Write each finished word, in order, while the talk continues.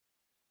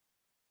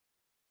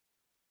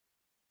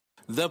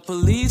The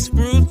police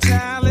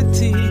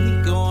brutality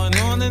going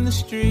on in the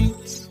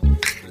streets.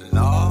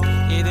 Lord,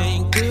 it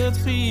ain't good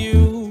for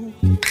you.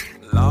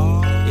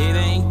 Lord, it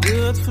ain't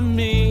good for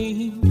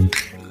me.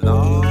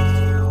 Lord,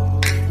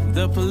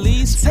 the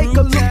police take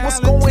a look what's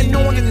going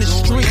on in the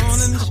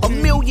streets. A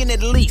million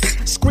at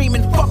least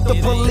screaming fuck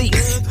the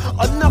police.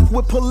 Enough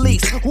with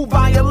police who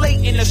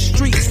violate in the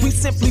streets. We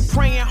simply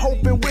pray and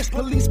hope and wish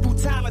police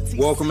brutality.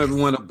 Welcome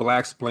everyone to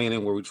Black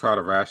Splaining, where we try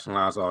to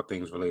rationalize all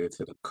things related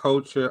to the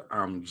culture.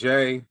 I'm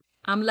Jay.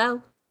 I'm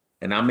Lo.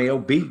 And I'm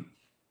LB.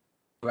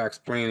 Black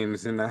Splaining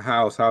is in the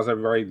house. How's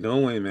everybody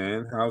doing,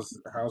 man? How's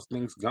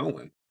things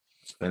going?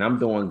 And I'm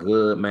doing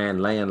good, man.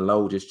 Laying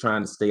low, just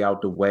trying to stay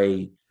out the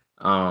way.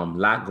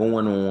 Lot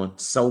going on,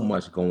 so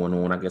much going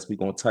on. I guess we're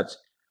gonna touch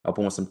up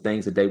on some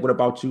things today. What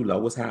about you, Lo?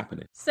 What's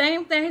happening?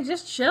 Same thing,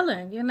 just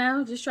chilling,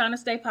 just trying to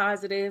stay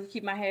positive,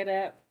 keep my head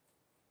up.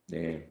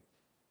 Yeah.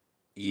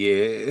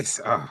 Yeah,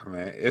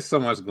 man, it's so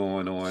much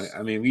going on.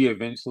 I mean, we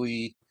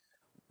eventually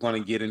want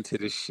to get into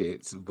the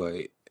shits,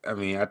 but I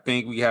mean, I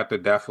think we have to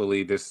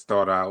definitely just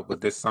start out with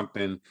this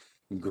something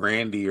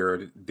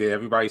grandier. Did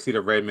everybody see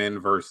the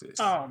Redman verzuz?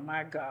 Oh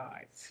my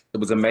God. It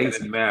was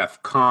amazing.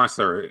 Math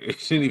concert. It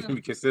shouldn't even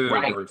be considered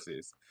a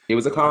verzuz. It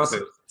was a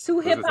concert.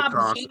 Two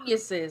hip-hop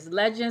geniuses,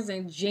 legends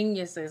and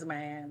geniuses,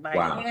 man. Like,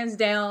 hands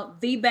down,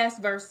 the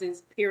best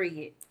verzuz,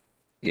 period.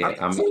 Yeah,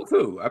 I think so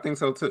too. I think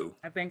so.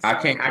 I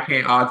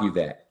can't argue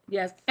that.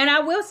 Yes. And I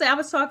will say, I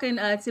was talking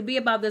to B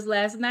about this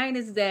last night,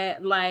 is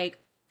that, like,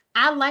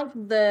 I like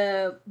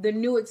the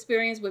new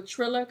experience with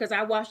Triller, because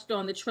I watched it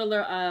on the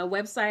Triller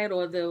website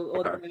or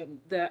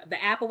the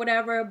app or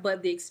whatever,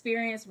 but the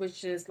experience was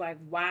just like,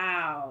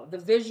 wow. The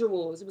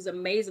visuals, it was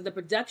amazing. The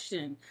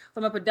production,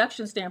 from a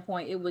production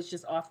standpoint, it was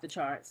just off the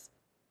charts.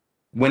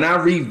 When I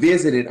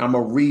revisit it, I'm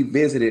gonna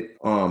revisit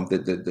it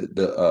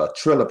the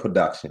Triller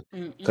production,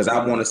 because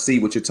I want to see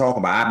what you're talking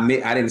about. I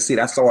admit I didn't see it.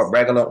 I saw it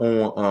regular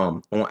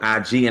on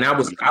IG, and I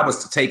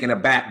was taken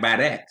aback by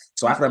that.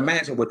 So I can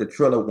imagine what the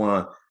Triller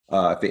one.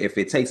 If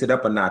it takes it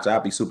up a notch, I'll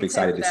be super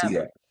excited to see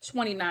that.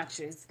 20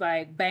 notches,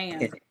 like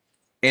bam.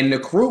 And the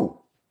crew,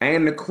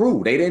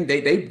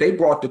 they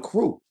brought the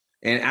crew,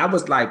 and I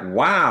was like,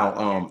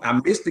 wow.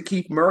 I missed the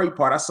Keith Murray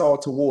part. I saw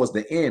it towards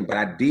the end, but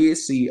I did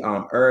see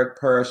Eric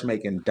Parrish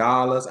making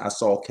dollars. I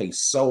saw K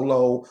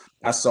Solo.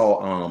 I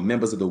saw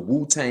members of the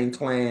Wu-Tang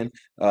Clan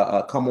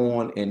come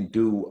on and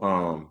do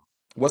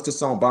what's the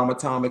song? Bomb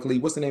Atomically.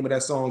 What's the name of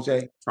that song,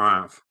 Jay?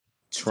 Triumph.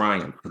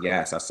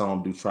 Yes, I saw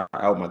him do Triumph.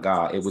 Oh my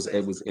God, it was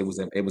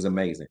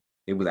amazing.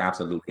 It was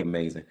absolutely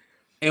amazing.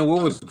 And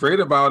what was great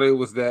about it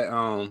was that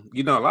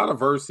a lot of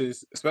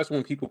verzuz, especially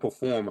when people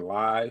perform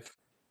live,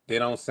 they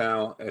don't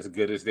sound as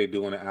good as they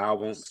do in the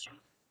albums.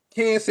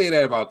 Can't say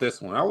that about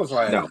this one. I was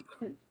like,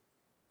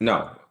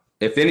 no.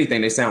 If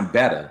anything, they sound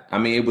better. I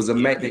mean, it was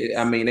amazing.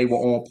 I mean, they were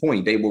on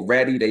point. They were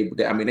ready.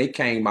 They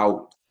came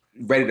out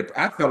ready to.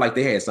 I felt like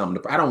they had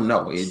something to. I don't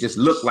know. It just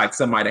looked like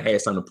somebody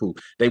had something to prove.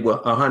 They were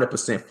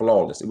 100%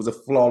 flawless. It was a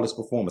flawless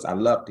performance. I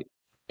loved it.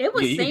 It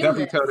was. You can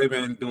definitely tell they've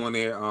been doing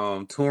their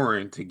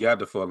touring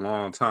together for a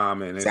long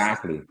time, and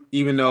exactly.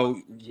 Even though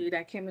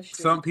that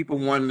chemistry. Some people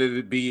wanted it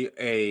to be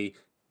a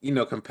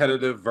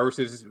competitive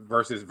versus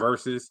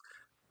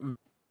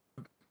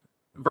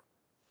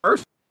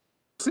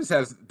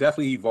has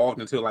definitely evolved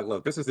into like,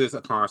 look, this is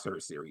a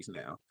concert series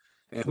now.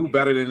 And who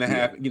better than to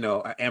have,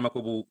 an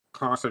amicable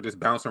concert just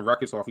bouncing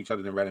records off each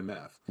other than Red and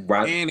Meth.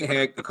 Right. And they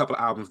had a couple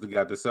of albums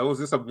together. So it was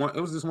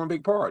just one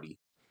big party.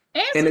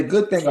 And the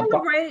good thing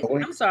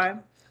I'm sorry.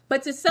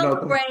 But to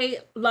celebrate,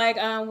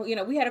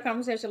 we had a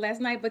conversation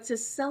last night, but to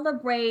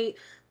celebrate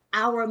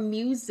our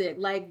music,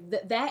 like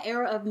that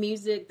era of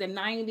music, the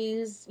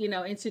 90s,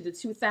 into the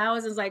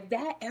 2000s, like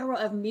that era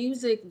of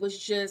music was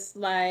just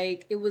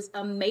like, it was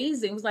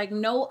amazing. It was like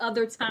no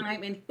other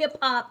time in hip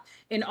hop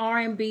and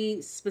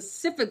R&B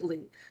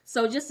specifically.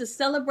 So just to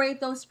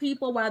celebrate those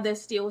people while they're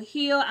still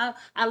here.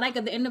 I like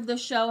at the end of the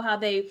show how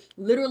they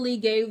literally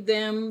gave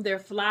them their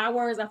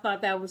flowers. I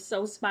thought that was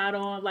so spot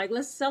on. Like,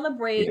 let's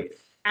celebrate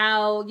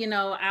our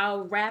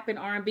rap and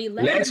R&B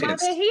legends while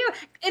they're here.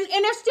 And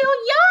they're still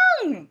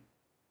young.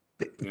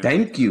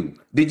 Thank you.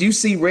 Did you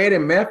see Red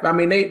and Meth? I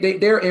mean,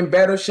 they're in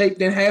better shape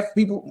than half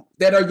people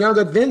that are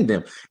younger than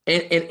them.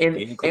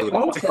 And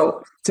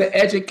also to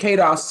educate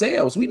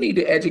ourselves, we need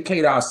to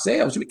educate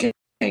ourselves. We can't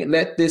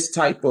let this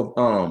type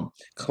of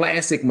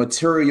classic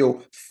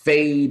material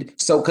fade.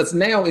 So because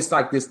now it's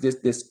like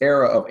this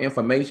era of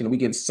information. We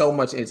get so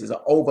much, it's an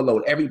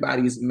overload.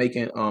 Everybody's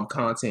making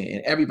content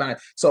and everybody.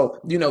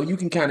 So you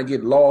can kind of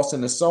get lost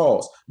in the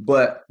sauce.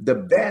 But the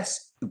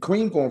best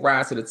cream gonna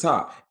rise to the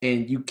top,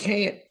 and you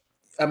can't.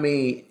 I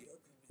mean,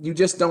 you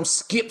just don't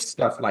skip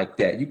stuff like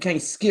that. You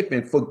can't skip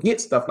and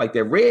forget stuff like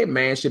that.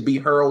 Redman should be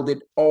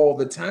heralded all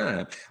the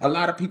time. A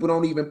lot of people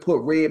don't even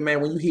put Redman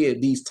when you hear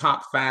these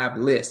top 5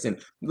 lists. And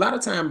a lot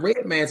of time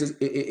Redman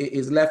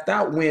is left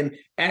out when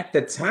at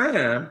the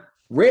time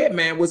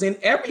Redman was in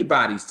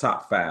everybody's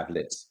top 5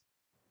 list.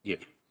 Yeah.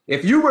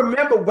 If you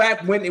remember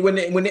back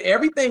when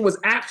everything was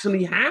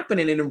actually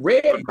happening in the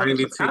Redman,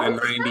 92 to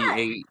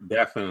 98,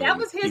 definitely. That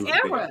was his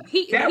era.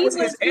 That was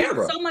his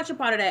era. So much a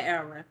part of that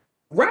era.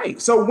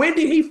 Right. So when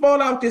did he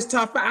fall out this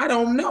top 5? I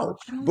don't know.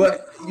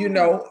 But you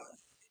know,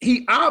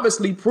 he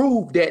obviously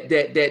proved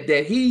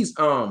that he's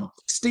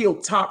still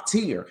top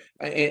tier.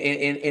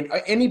 And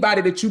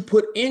anybody that you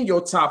put in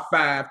your top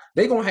 5,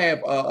 they're gonna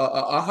have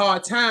a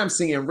hard time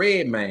seeing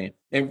Redman.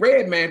 And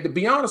Redman, to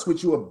be honest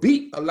with you, will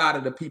beat a lot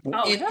of the people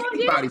in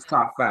anybody's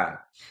top 5.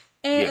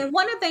 And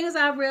one of the things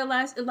I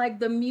realized is like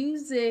the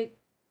music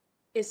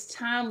is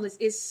timeless.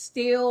 It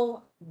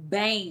still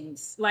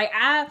bangs. Like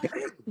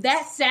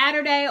that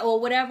Saturday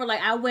or whatever,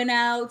 like I went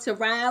out to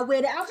ride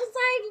with it. I was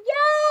like,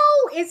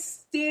 yo, it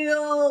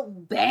still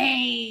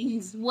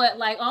bangs.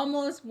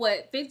 Almost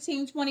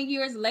 15, 20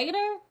 years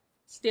later,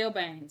 still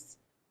bangs.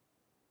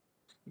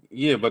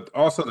 Yeah, but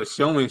also the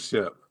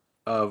showmanship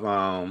of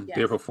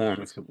their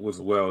performance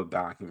was well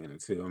documented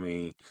too. I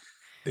mean,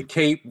 the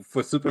cape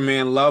for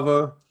Superman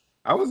Lover,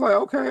 I was like,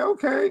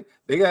 okay.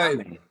 They got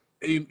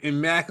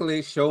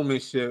immaculate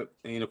showmanship,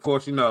 and of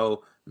course, you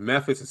know,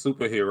 Meth is a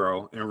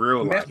superhero in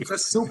real life. Meth is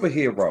a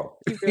superhero.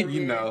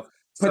 You know,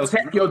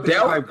 protect your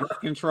delta. Like birth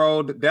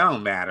control, that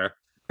don't matter.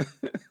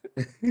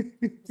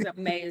 It's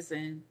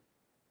amazing.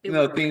 You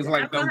know, things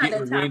like them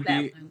getting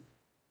winded.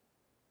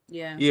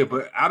 Yeah,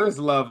 but I just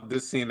love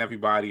just seeing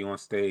everybody on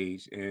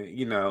stage, and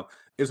you know,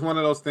 it's one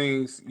of those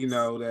things, you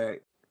know,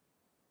 that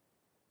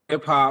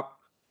hip hop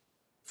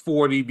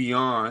 40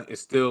 beyond is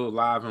still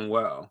alive and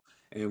well,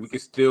 and we can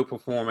still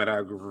perform at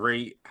a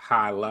great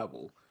high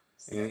level.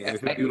 And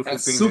it's a beautiful thing.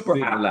 Super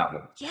high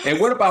level. Yes. And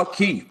what about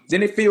Keith?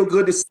 Didn't it feel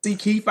good to see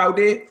Keith out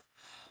there?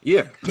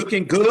 Yeah.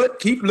 Looking good.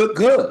 Keith looked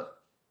good.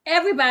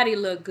 Everybody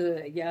looked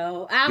good,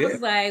 yo. I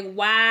was like,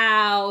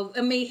 wow.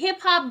 I mean, hip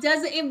hop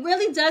it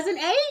really doesn't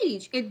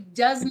age. It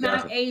does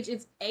not age.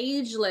 It's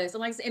ageless.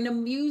 And like I said, in the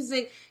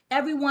music,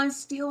 everyone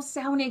still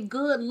sounded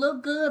good,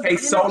 looked good.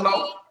 K-Solo.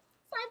 Like,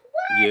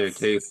 what? Yeah,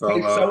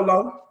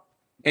 K-Solo.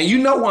 And you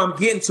know what I'm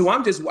getting to.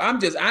 I'm just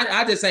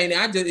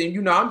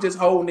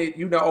holding it,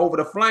 you know, over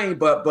the flame.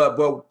 But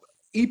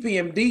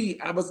EPMD,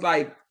 I was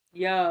like,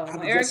 yo,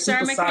 when Eric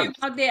Sermon came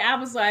out there, I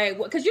was like,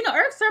 because you know,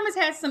 Eric Sermon's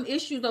had some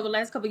issues over the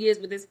last couple of years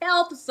with his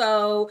health.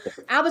 So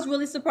I was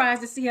really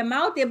surprised to see him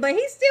out there, but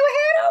he still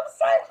had up.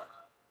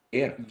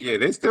 Yeah,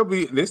 they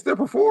still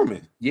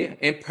performing. Yeah,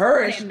 and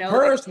Purge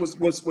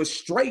was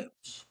straight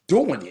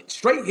doing it,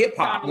 straight hip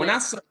hop. When I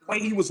saw the way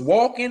he was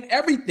walking,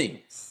 everything,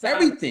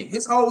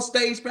 his whole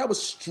stage that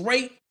was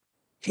straight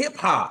hip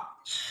hop.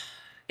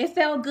 It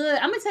felt good.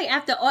 I'm gonna tell you,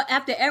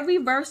 after every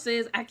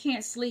verses, I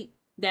can't sleep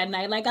that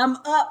night. Like I'm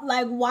up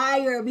like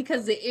wired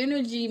because the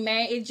energy,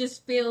 man, it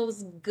just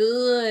feels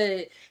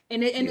good.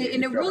 And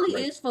it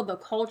really is for the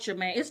culture,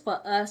 man. It's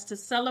for us to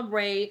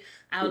celebrate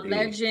our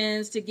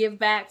legends, to give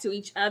back to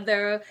each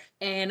other.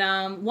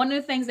 And one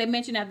of the things they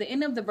mentioned at the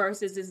end of the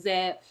verses is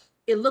that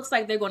it looks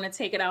like they're going to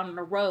take it out on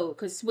the road,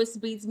 because Swiss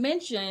Beats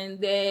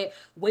mentioned that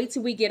wait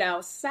till we get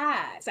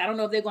outside. So I don't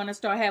know if they're going to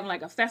start having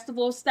like a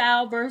festival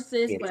style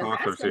versus, but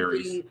that's going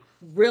to be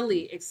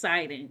really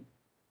exciting.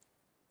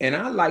 And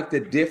I like the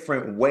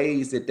different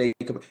ways that they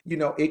could, you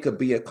know, it could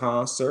be a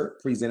concert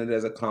presented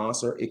as a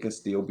concert. It can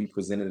still be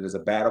presented as a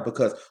battle,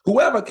 because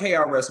whoever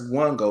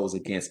KRS-One goes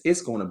against,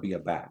 it's going to be a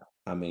battle.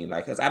 I mean,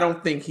 like, cause I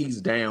don't think he's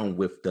down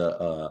with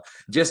the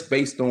just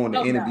based on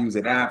the interviews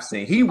that I've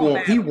seen. He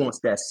wants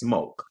that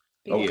smoke.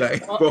 Okay,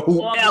 for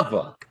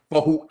whoever,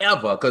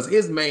 because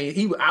his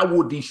main, I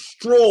will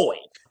destroy.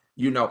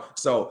 You know,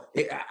 so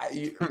hey,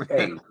 you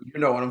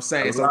know what I'm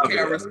saying. So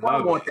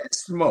KRS-One want that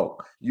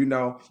smoke, you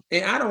know,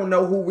 and I don't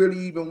know who really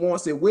even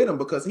wants it with him,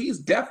 because he's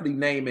definitely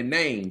naming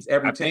names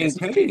every time.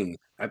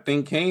 I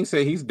think Kane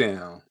said he's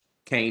down.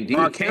 Kane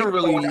did. Kane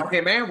really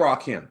him and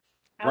Rakim.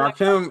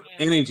 Rakim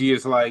energy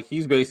is like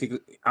he's basically.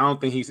 I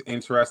don't think he's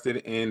interested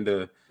in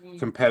the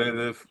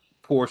competitive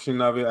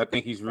portion of it. I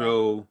think he's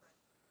real,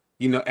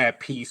 you know, at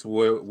peace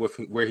with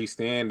where he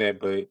stand at.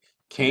 But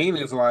Kane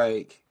is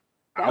like,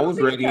 I was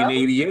ready in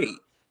 '88.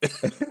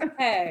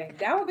 Hey,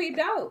 that would be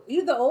dope.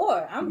 Either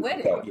or, I'm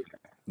with it.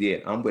 Yeah,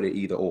 I'm with it.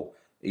 Either or.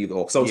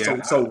 So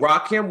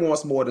Rakim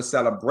wants more the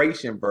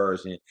celebration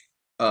version.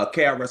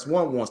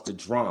 KRS-One wants the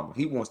drama.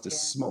 He wants the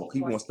smoke.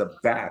 He wants the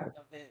battle.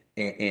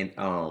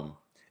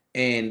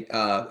 And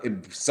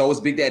so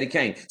is Big Daddy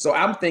Kane. So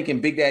I'm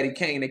thinking Big Daddy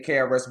Kane and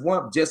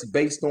KRS-One, just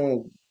based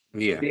on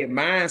their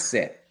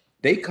mindset.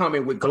 They come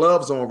in with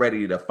gloves on,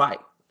 ready to fight.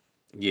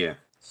 Yeah.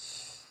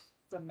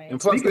 And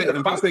plus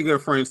they're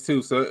good friends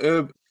too. So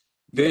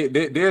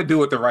they'll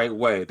do it the right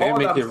way. They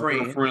make it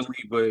real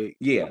friendly, but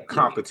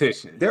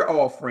competition. They're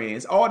all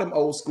friends. All them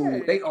old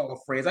school, they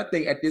all friends. I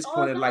think at this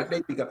point in life,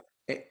 they become.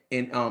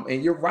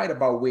 And you're right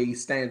about where he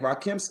stands.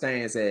 Rakim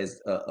stands as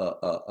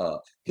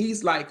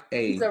he's like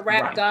he's a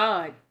rap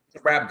god.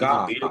 Rap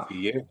god.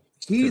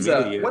 He's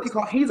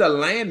a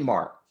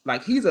landmark.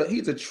 Like he's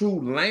a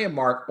true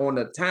landmark on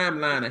the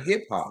timeline of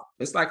hip hop.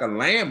 It's like a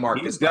landmark.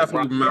 He's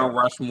definitely Mount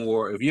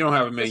Rushmore. If you don't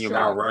have him in your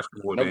Mount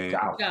Rushmore, no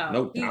doubt.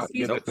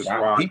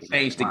 He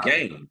changed the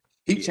game.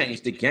 He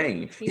changed the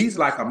game. He's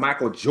like a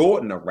Michael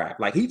Jordan of rap.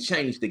 Like he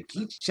changed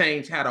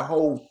how the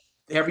whole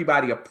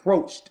everybody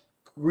approached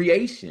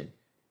creation.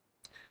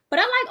 But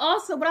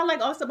what I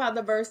like also about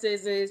the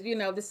verses is,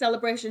 the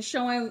celebration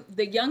showing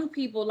the young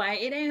people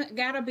like it ain't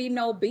gotta be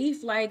no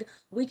beef. Like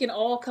we can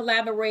all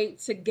collaborate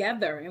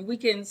together and we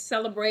can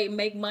celebrate,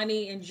 make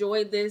money,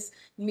 enjoy this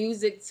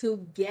music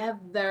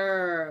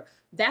together.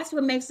 That's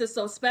what makes it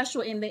so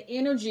special. In the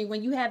energy,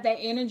 when you have that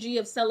energy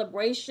of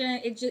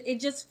celebration, it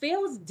just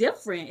feels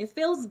different. It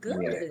feels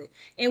good.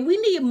 Yeah. And we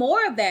need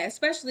more of that,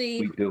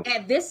 especially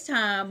at this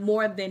time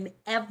more than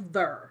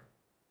ever.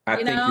 I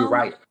think you're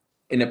right.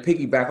 And to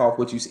piggyback off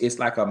what you said, it's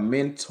like a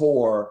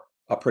mentor,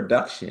 a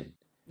production.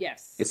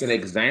 Yes. It's an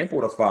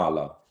example to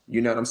follow.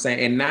 You know what I'm saying?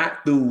 And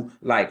not through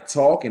like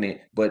talking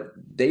it, but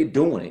they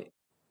doing it.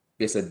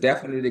 It's a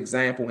definite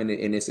example, and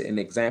it's an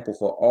example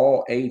for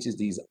all ages.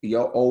 These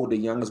old, the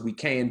youngest, we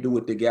can do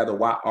it together.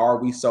 Why are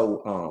we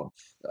so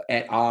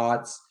at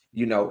odds?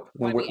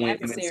 When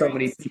so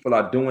many people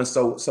are doing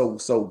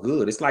so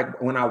good. It's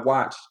like when I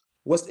watch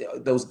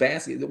those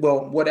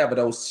whatever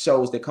those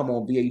shows that come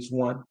on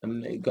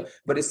VH1.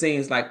 But it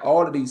seems like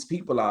all of these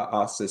people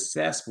are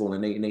successful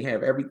and they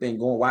have everything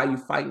going. Why are you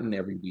fighting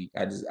every week?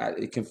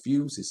 It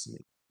confuses me.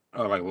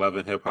 Oh, like Love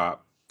and Hip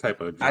Hop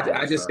type of.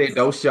 I just said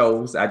those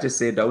shows. My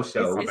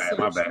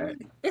bad.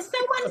 It's so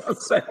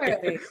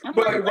unnecessary.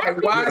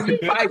 But why are you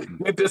fighting?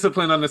 With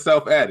discipline on the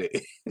self-edit.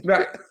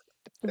 Right.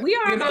 We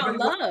are about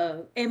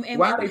love, and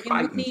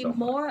we need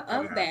more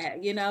of that.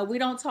 We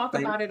don't talk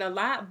about it a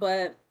lot,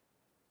 but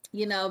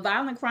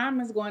violent crime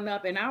is going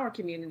up in our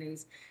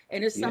communities,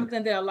 and it's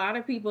something that a lot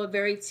of people are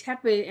very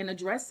tepid in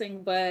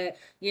addressing. But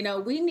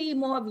we need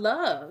more of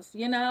love.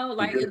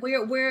 Like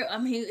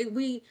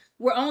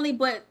we're only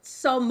but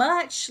so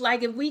much.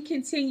 Like if we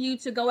continue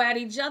to go at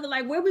each other,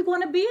 like where are we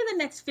going to be in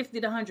the next 50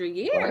 to 100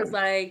 years?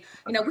 Like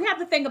we have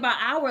to think about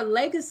our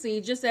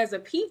legacy just as a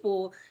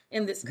people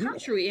in this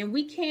country, and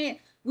we can't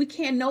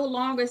no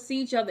longer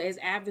see each other as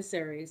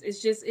adversaries.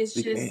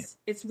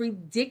 It's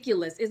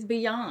ridiculous. It's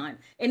beyond.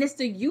 And it's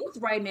the youth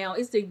right now.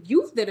 It's the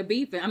youth that are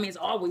beefing. I mean, it's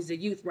always the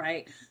youth,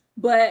 right?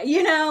 But,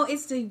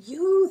 it's the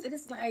youth. And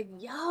it's like,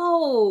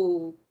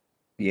 yo.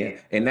 Yeah.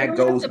 And that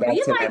goes back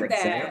to that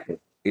example.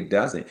 It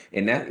doesn't.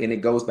 And it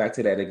goes back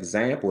to that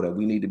example that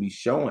we need to be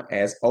showing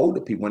as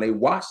older people when they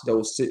watch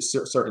those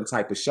certain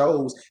type of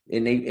shows.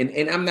 And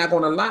I'm not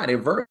going to lie, they're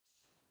very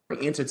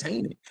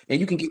entertaining,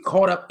 and you can get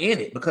caught up in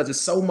it because there's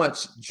so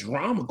much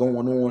drama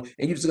going on,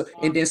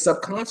 and then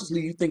subconsciously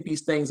you think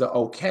these things are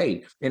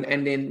okay,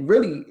 and then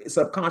really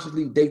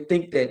subconsciously they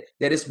think that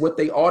it's what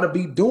they ought to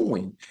be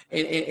doing,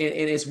 and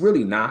it's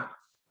really not.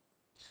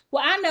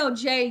 Well, I know,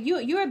 Jay,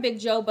 you're a big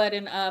Joe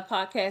Budden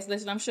podcast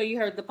listener. I'm sure you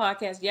heard the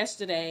podcast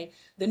yesterday,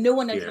 the new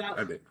one that's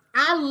out.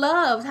 I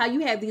loved how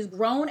you had these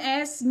grown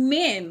ass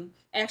men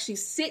actually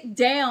sit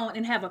down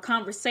and have a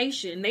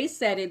conversation. They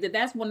said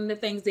that's one of the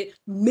things that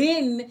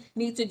men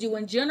need to do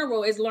in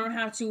general is learn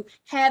how to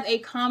have a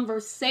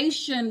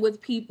conversation with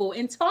people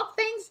and talk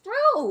things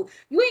through.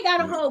 You ain't got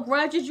to hold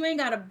grudges. You ain't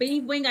got to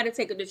beef. We ain't got to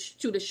take it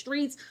to the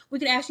streets. We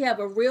can actually have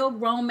a real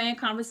grown man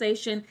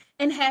conversation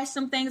and hash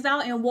some things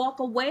out and walk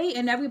away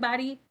and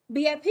everybody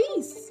be at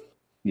peace.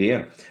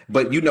 Yeah,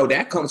 but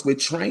that comes with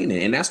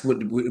training, and that's what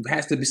it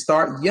has to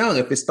start young.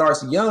 If it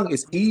starts young,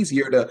 it's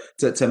easier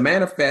to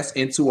manifest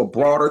into a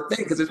broader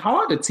thing because it's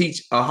hard to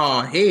teach a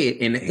hard head,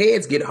 and the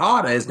heads get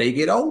harder as they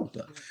get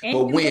older.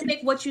 And you mimic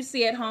what you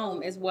see at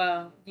home as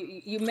well.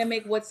 You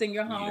mimic what's in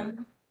your home.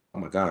 Yeah. Oh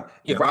my God!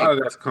 Yeah, a lot of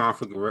that's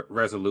conflict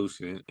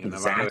resolution, and a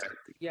lot of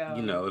that,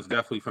 it's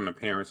definitely from the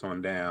parents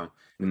on down.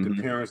 If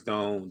the parents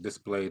don't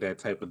display that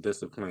type of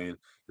discipline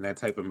and that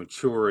type of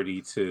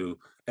maturity to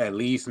at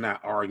least not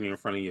argue in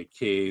front of your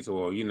kids,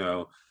 or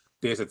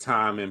there's a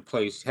time and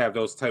place, have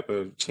those type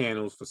of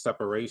channels for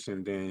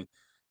separation, then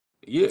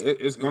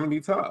it's going to be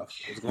tough.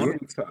 It's going to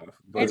be tough.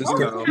 But and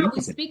also how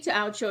we speak to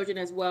our children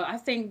as well. I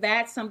think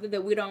that's something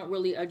that we don't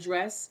really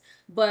address.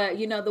 But,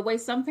 the way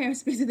some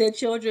parents speak to their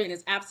children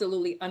is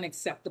absolutely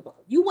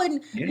unacceptable. You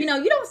wouldn't, you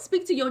don't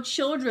speak to your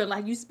children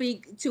like you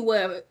speak to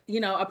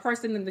a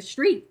person in the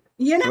street.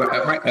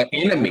 Right, an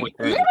enemy.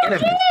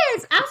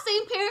 Yes, I've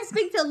seen parents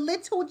speak to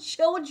little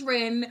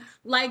children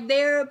like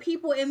they're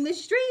people in the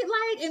street,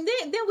 like, and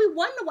then we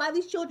wonder why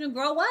these children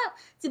grow up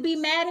to be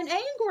mad and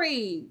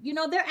angry.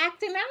 They're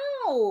acting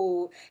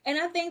out, and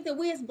I think that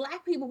we as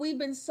Black people,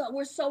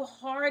 we're so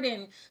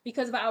hardened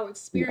because of our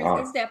experience.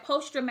 It's that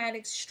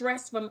post-traumatic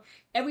stress from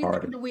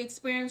everything that we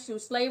experienced through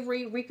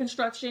slavery,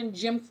 Reconstruction,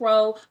 Jim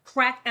Crow,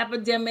 crack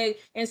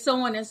epidemic, and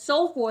so on and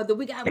so forth. That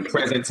we got in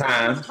present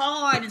time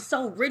hard and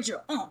so rigid.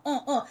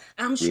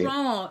 I'm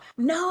strong.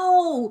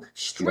 No,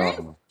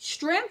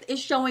 strength is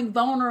showing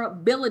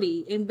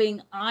vulnerability and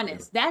being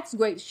honest. That's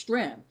great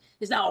strength.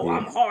 It's like,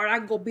 I'm hard. I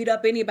can go beat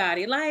up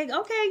anybody. Like,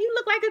 okay, you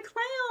look like a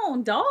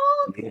clown, dog.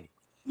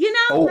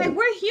 Like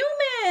we're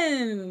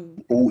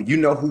human. Oh, you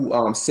know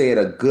who said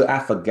a good? I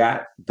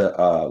forgot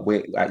the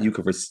where you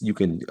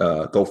can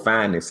go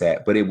find this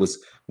at, but it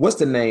was, what's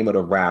the name of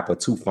the rapper?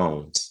 2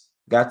 Phones.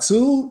 Got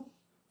 2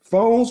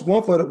 phones,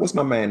 one for the, what's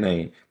my man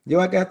name? Yo,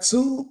 I got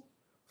 2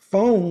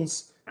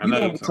 phones. I You know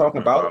know what you're I'm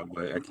talking about.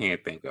 but I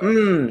can't think of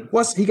it.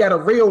 What's he got a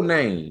real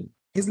name?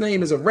 His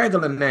name is a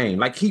regular name,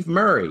 like Keith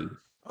Murray.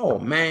 Oh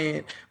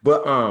man.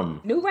 But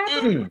New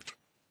rapper?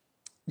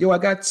 yo, I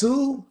got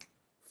 2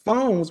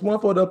 phones, one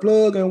for the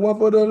plug and one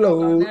for the Don't know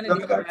load. none Yo, of I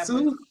these got rappers.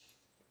 2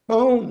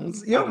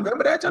 phones. Yo,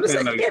 remember that? I Trying to think say,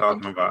 I know you're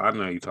talking about. I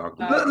know you're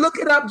talking about. look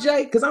it up,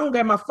 Jay, because I don't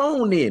got my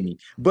phone near me.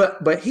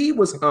 But he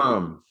was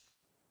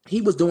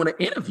doing an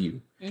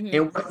interview,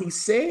 and what he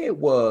said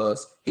when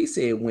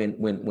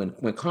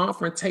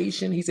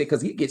confrontation, he said,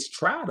 because he gets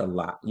tried a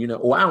lot, you know,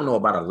 or I don't know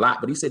about a lot,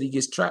 but he said he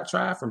gets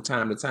tried from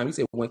time to time. He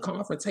said when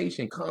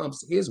confrontation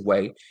comes his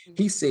way,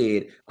 he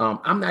said,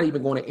 I'm not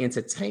even going to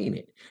entertain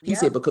it. He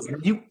said, because when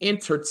you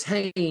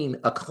entertain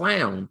a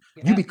clown,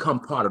 you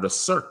become part of the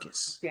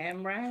circus.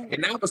 Damn right.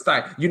 And I was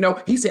like, you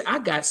know, he said, I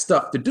got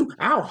stuff to do.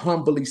 I'll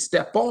humbly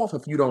step off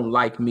if you don't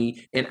like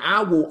me, and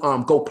I will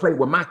go play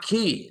with my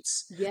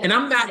kids. Yes. And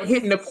I'm not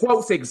hitting the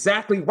quotes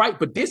exactly right,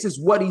 but this is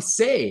what he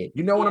said.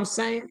 You know what I'm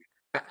saying?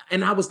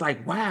 And I was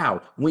like,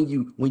 wow, when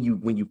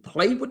you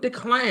play with the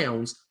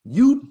clowns,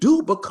 you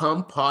do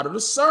become part of the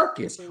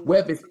circus,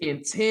 whether it's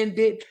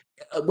intended,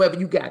 whether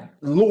you got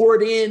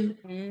lured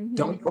in,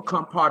 don't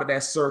become part of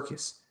that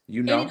circus.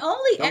 You know, and it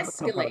only don't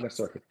become part of that escalates.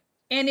 circus.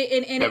 And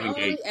it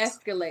only Gates.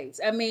 escalates.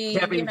 I mean,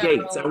 Kevin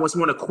Gates. I just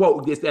want to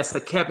quote this. That's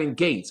the Kevin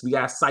Gates. We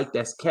got to cite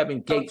that's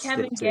Kevin Gates.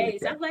 Kevin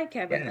Gates. I like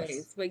Kevin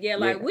Gates. But yeah,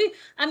 like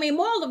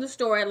moral of the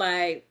story,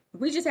 like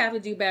we just have to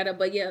do better.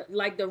 But yeah,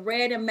 like the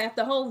Red and Meth,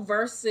 the whole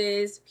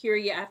versus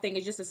period, I think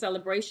is just a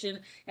celebration.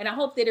 And I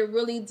hope that it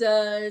really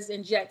does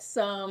inject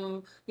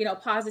some, you know,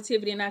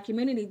 positivity in our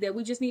community, that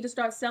we just need to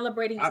start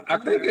celebrating. I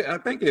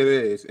think it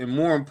is. And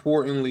more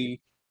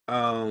importantly,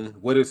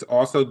 what it's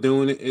also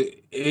doing,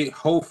 it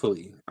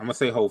hopefully, I'm gonna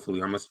say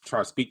hopefully, I'm gonna try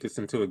to speak this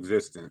into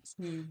existence,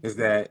 is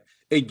that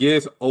it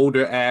gives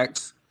older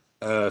acts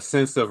a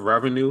sense of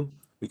revenue,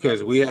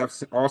 because we have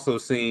also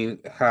seen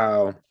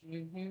how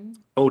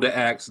older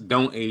acts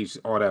don't age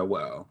all that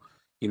well.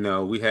 You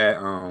know, we had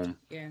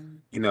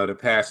you know, the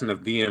passing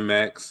of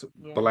DMX,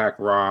 Black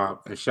Rob,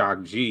 and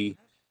Shock G,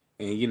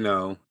 and you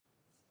know,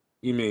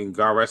 you mean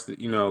God rest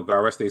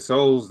their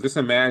souls. Just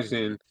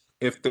imagine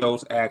if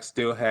those acts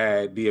still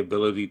had the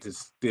ability to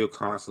still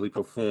constantly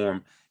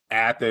perform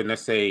after,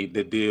 let's say,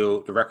 the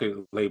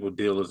record label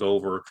deal is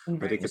over,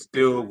 but they could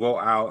still go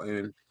out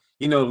and,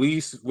 you know, at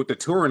least with the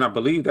touring, I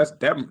believe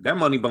that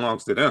money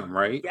belongs to them,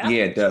 right? Yeah,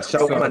 it does.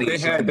 So they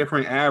had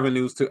different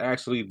avenues to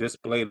actually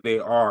display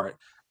their art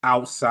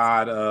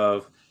outside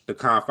of the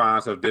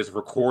confines of this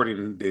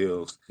recording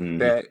deals,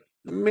 that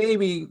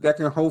maybe that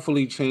can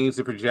hopefully change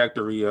the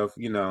trajectory of,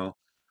 you know,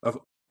 of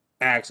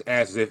acts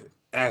as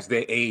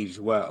they age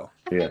well.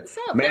 I think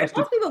so. Most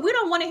people, we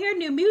don't want to hear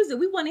new music.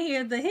 We want to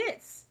hear the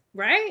hits,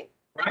 right?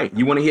 Right.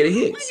 You want to hear the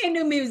hits. I want to hear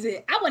new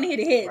music. I want to hear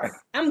the hits. Right.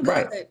 I'm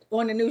good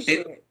on the new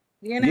shit.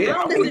 You know, yeah, I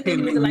don't listen to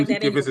music like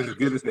that if it's as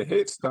good as the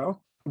hits, though.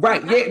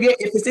 Right. Yeah.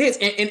 If it's the hits,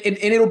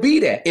 and it'll be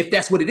that if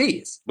that's what it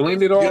is.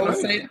 Blend it all. You know what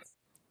I'm saying?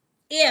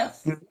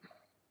 If.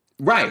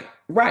 Right.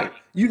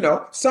 You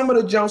know, some of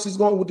the Jones is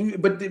going to do,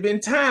 but in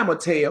time will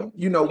tell,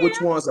 you know,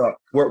 which ones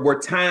were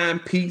time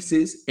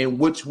pieces and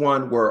which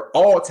one were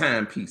all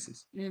time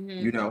pieces,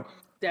 you know.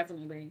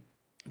 Definitely.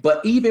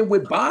 But even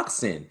with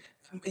boxing,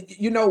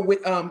 you know, with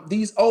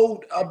these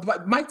old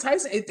Mike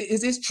Tyson,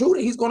 is this true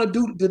that he's going to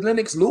do the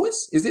Lennox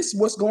Lewis? Is this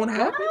what's going to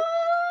happen?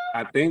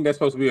 I think that's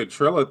supposed to be a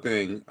Triller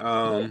thing.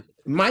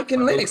 Mike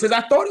and Lennox, because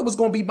I thought it was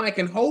going to be Mike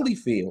and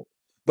Holyfield.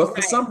 But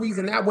for some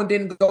reason, that one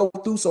didn't go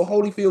through. So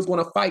Holyfield's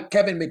going to fight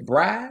Kevin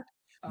McBride,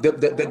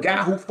 the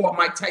guy who fought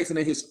Mike Tyson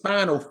in his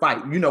final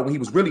fight. You know, when he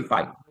was really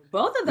fighting.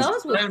 Both of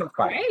those were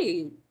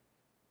great.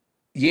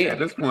 Yeah, at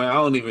this point, I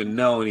don't even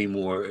know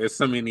anymore. There's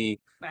so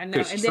many. I know.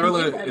 Because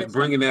Triller is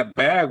bringing that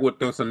bag with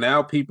them, so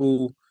now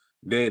people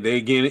they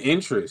getting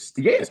interest.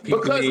 Yeah,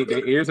 because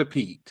their ears are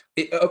peaked.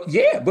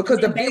 Because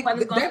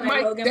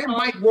that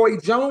Mike Roy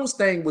Jones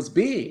thing was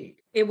big.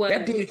 It was.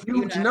 That did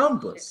huge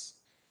numbers.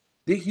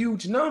 The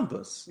huge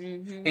numbers.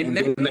 And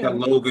then that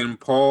Logan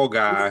Paul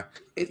guy,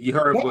 you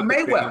heard what the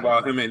thing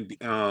about him,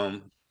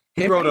 and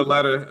he wrote a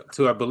letter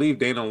to, I believe,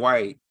 Dana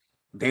White.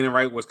 Dana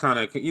White was kind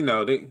of,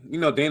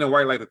 Dana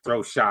White like to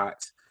throw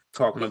shots,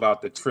 talking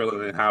about the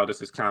Triller and how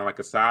this is kind of like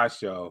a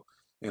sideshow.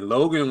 And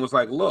Logan was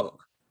like,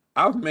 look,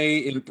 I've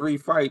made in 3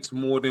 fights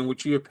more than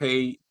what you have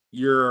paid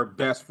your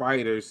best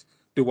fighters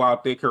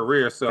throughout their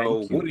career.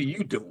 So what are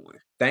you doing?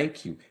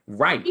 Thank you.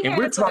 Right. He and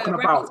we're talking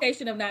about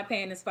reputation of not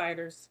paying his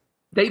fighters.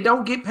 They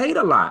don't get paid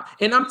a lot.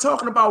 And I'm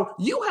talking about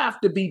you have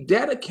to be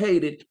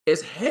dedicated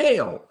as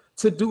hell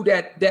to do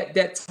that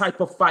type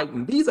of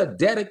fighting. These are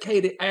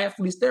dedicated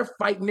athletes. They're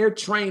fighting, they're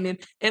training.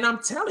 And I'm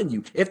telling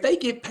you, if they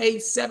get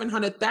paid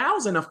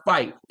 $700,000 a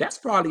fight, that's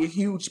probably a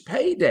huge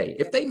payday.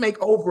 If they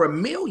make over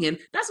 $1 million,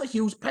 that's a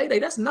huge payday.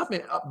 That's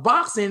nothing.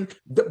 Boxing,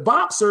 the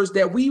boxers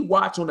that we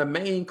watch on the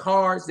main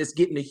cards that's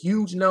getting the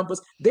huge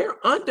numbers, their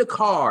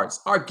undercards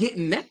are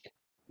getting that.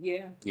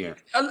 Yeah.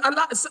 A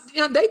lot,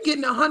 you know, they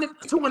getting 100,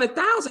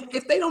 200,000.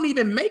 If they don't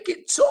even make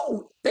it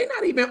to, they're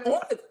not even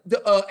on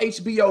the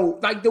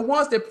HBO. Like the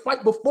ones that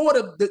fight before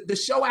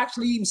the show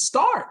actually even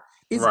start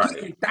is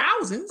getting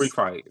thousands.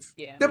 Pre-fights.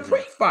 Yeah. The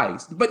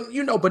pre-fights, but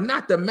you know, but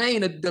not the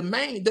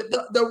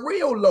the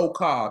real low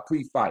card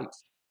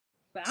pre-fights.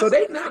 So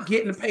they're not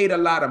getting paid a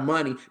lot of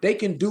money. They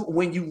can do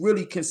when you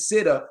really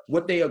consider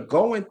what they are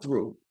going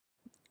through.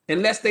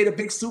 Unless they the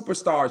big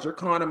superstars, your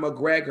Conor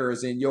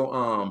McGregors and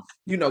your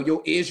you know,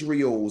 your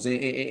Israels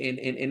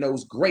and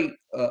those great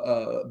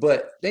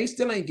but they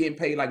still ain't getting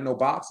paid like no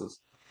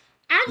boxers.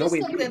 I just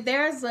think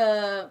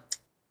that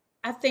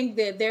I think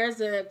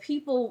that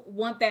people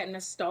want that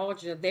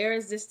nostalgia.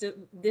 There's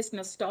this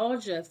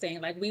nostalgia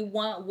thing. Like we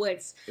want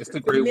what's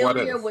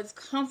familiar, what's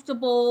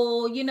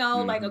comfortable, you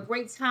know, like a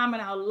great time in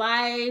our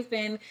life.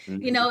 And,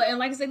 you know, and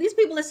like I said, these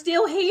people are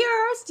still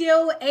here,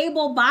 still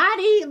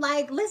able-bodied.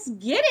 Like, let's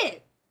get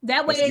it.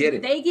 That way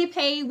they get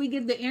paid, we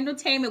get the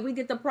entertainment, we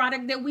get the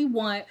product that we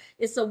want.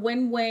 It's a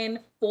win-win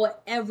for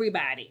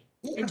everybody.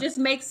 It just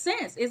makes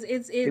sense.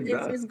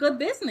 It's good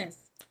business.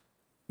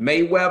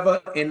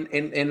 Mayweather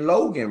and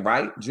Logan,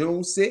 right?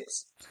 June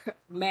 6th.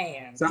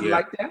 Man. Something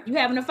like that. You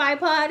having a fight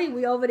party?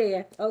 We over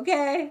there.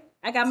 Okay.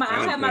 I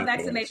have my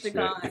vaccination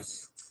card.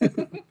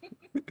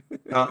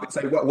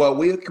 Say well,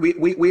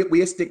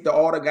 we'll stick to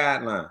all the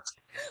guidelines.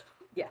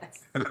 Yes.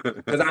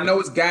 Because I know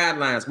it's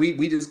guidelines.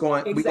 We just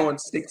going we going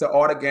to stick to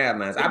all the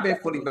guidelines. I've been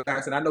fully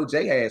vaccinated. I know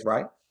Jay has,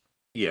 right?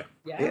 Yeah.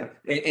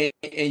 And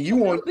you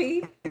want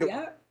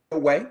your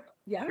way.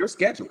 Yeah. Your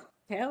schedule.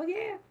 Hell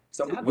yeah.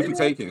 So what you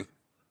taking?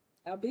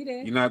 I'll be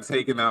there. You're not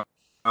taking out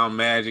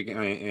Magic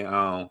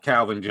and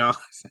Calvin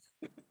Johnson.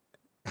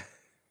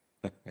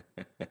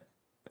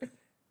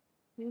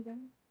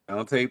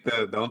 Don't take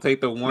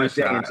the one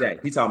shot. Jay.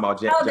 He talking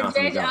about Jay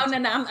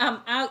Johnson.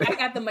 I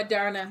got the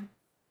Moderna.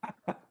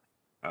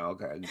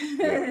 Okay.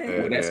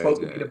 That's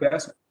supposed to be the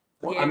best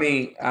one. I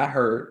mean, I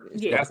heard.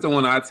 That's the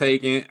one I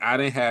taken. I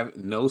didn't have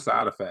no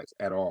side effects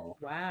at all.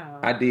 Wow.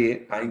 I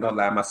did. I ain't gonna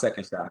lie. My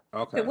second shot.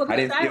 Okay. I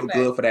didn't feel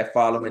good for that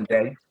following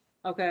day.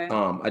 Okay.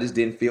 I just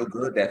didn't feel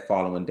good that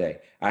following day.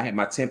 I had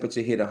my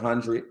temperature hit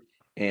 100,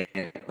 and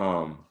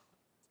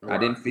I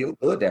didn't feel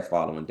good that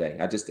following day.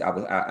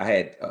 I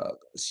had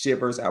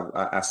shivers.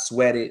 I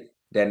sweated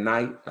that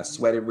night. I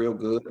sweated real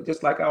good,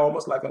 just like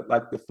almost like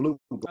the flu.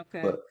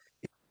 Okay. But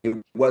it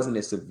wasn't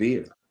as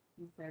severe.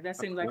 Okay. That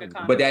seems like a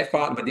but then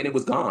it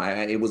was gone.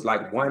 It was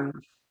like one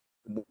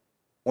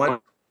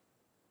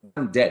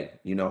day.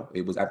 You know,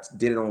 I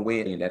did it on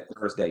Wednesday, and that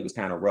Thursday it was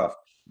kind of rough.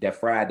 That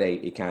Friday,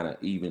 it kind of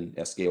even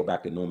scaled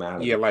back to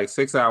normality. Yeah, like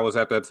 6 hours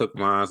after I took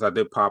mine, I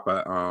did pop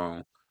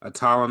a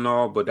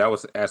Tylenol, but that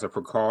was as a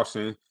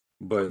precaution.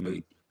 But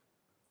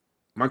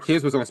my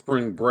kids was on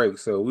spring break,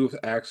 so we was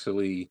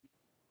actually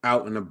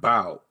out and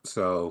about.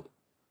 So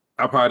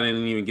I probably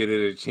didn't even get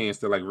it a chance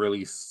to like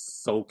really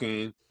soak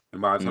in.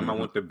 And by the time I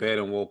went to bed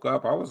and woke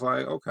up, I was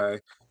like, okay,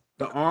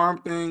 the arm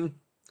thing.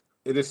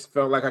 It just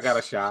felt like I got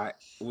a shot.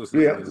 It was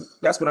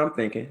that's what I'm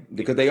thinking,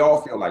 because they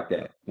all feel like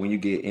that when you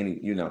get any,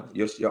 you know,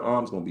 your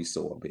arm's gonna be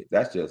sore a bit.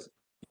 That's just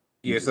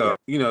so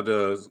you know,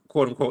 the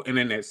quote unquote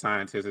internet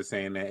scientists are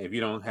saying that if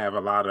you don't have a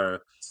lot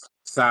of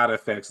side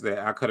effects, that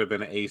I could have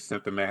been an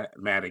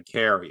asymptomatic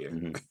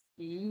carrier.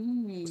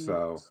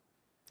 So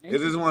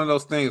it is one of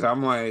those things.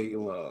 I'm like,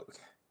 look,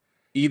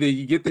 either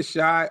you get the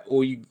shot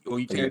or you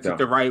can't take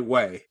the right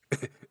way,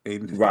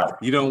 and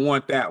you don't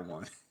want that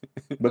one.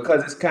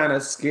 Because it's kind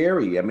of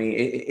scary. I mean,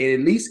 it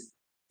at least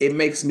it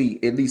makes me,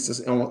 at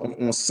least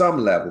on some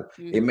level,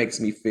 it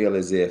makes me feel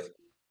as if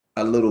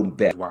a little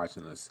better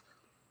watching this.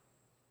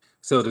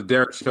 So the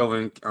Derek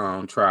Chauvin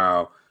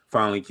trial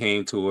finally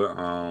came to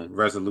a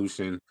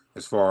resolution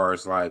as far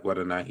as like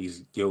whether or not he's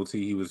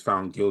guilty. He was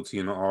found guilty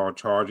in all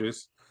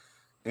charges,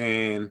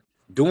 and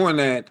during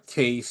that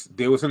case,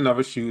 there was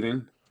another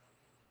shooting,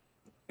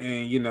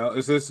 and you know,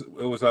 it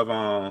was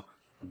of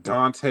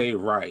Dante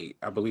Wright.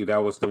 I believe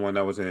that was the one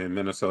that was in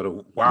Minnesota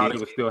while they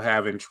were still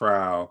having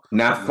trial.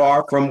 Not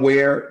far from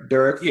where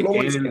Derek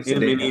Floyd's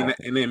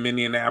in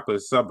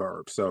Minneapolis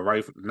suburbs. So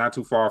not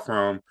too far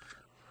from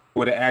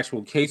where the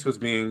actual case was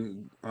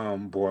being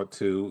brought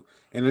to.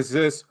 And it's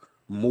just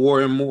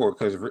more and more,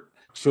 because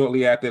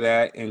shortly after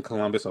that in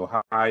Columbus,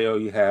 Ohio,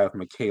 you have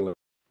Michaela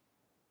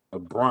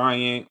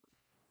Bryant,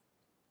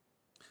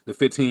 the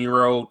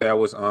 15-year-old that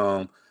was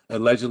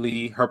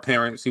allegedly her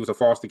parents. She was a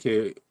foster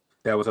kid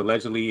that was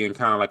allegedly in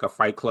kind of like a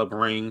fight club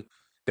ring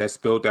that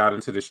spilled out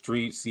into the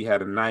streets. She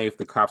had a knife.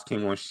 The cops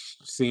came on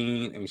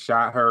scene and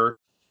shot her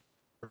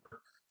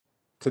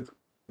to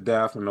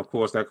death. And of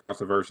course, that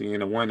controversy.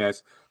 And the one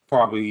that's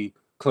probably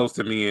close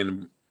to me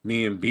and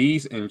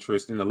B's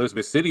interest in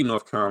Elizabeth City,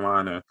 North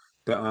Carolina,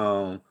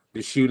 the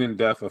shooting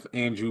death of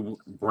Andrew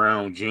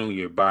Brown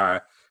Jr.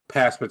 by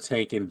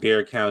Pasquotank and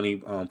Dare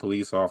County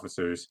police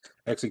officers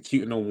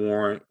executing a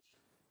warrant.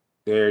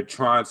 They're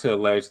trying to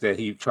allege that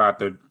he tried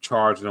to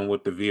charge them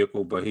with the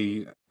vehicle, but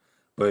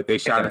they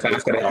shot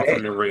him off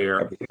in the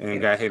rear and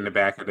got hit in the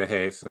back of the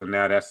head. So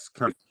now that's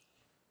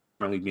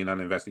currently being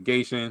under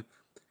investigation.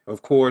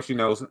 of course,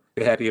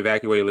 they had to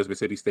evacuate Elizabeth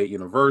City State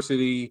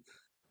University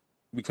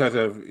because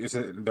of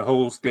the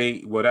whole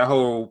state. Well, that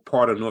whole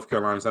part of North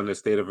Carolina is under a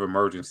state of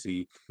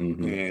emergency,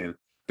 and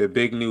the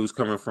big news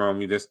coming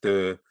from just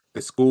the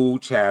school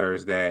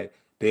chatters that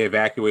they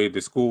evacuated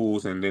the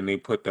schools and then they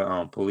put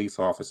the police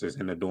officers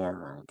in the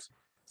dorm rooms.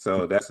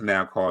 So that's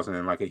now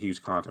causing like a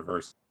huge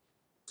controversy.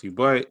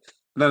 But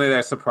none of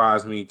that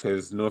surprised me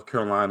because North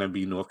Carolina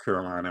be North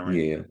Carolina. Right?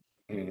 Yeah.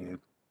 And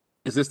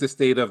is this the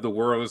state of the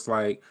world? It's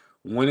like,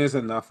 when is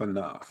enough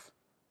enough?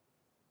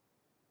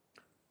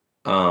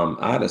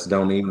 I just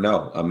don't even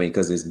know. I mean,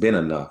 because it's been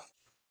enough.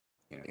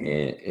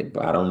 And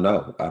I don't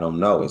know. I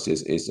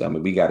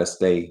mean, we got to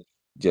stay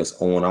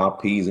just on our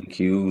P's and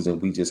Q's,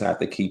 and we just have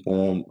to keep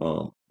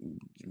on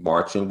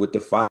marching with the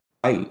fight.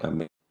 I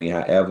mean,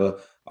 however,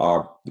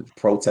 our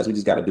protests, we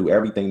just got to do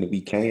everything that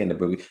we can.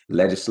 The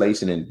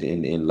legislation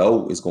and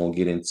law is going to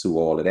get into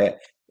all of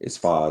that as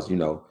far as,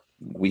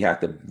 we have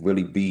to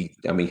really be,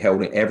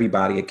 holding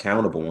everybody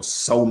accountable on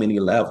so many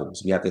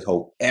levels. We have to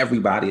hold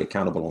everybody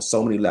accountable on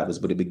so many levels,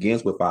 but it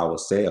begins with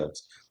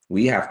ourselves.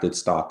 We have to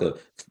start to,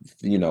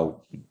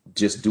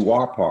 just do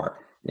our part,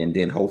 and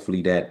then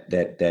hopefully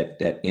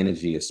that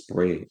energy is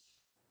spread.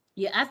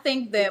 Yeah, I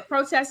think that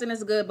protesting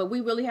is good, but we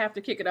really have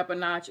to kick it up a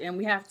notch, and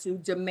we have to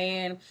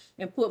demand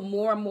and put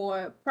more and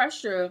more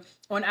pressure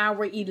on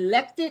our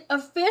elected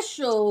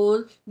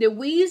officials that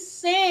we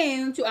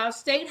send to our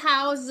state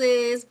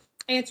houses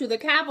and to the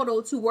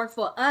Capitol to work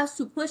for us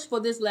to push for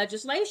this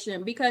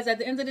legislation. Because at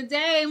the end of the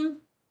day,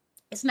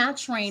 it's not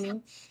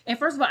training. And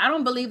first of all, I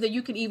don't believe that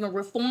you can even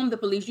reform the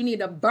police. You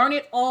need to burn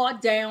it all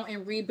down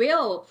and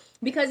rebuild,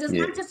 because it's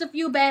not just a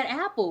few bad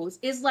apples.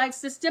 It's like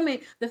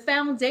systemic. The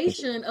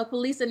foundation of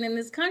policing in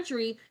this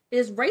country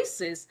is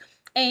racist.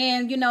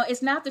 And,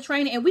 it's not the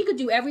training. And we could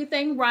do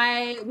everything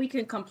right. We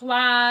can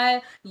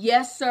comply.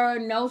 Yes, sir.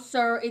 No,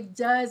 sir. It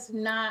does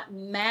not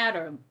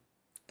matter.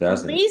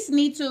 Police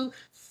need to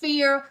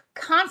fear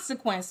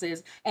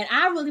consequences. And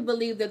I really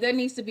believe that there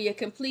needs to be a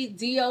complete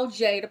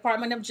DOJ,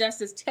 Department of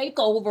Justice,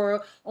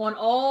 takeover on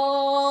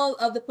all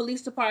of the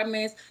police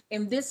departments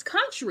in this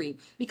country,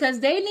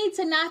 because they need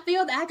to not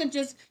feel that I can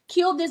just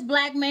kill this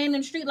black man in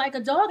the street like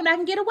a dog and I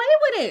can get away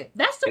with it.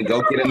 That's the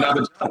problem. Go get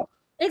another job.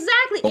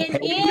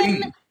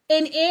 Exactly.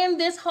 And in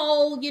this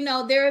whole,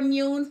 they're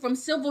immune from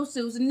civil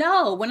suits.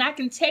 No, when I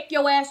can take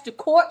your ass to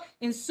court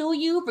and sue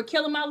you for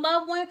killing my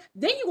loved one,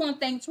 then you're going to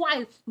think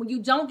twice. When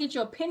you don't get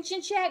your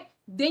pension check,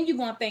 then you're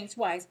going to think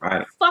twice.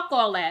 Right. Fuck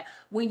all that.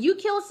 When you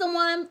kill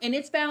someone and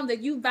it's found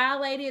that you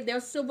violated their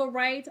civil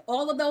rights,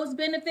 all of those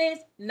benefits,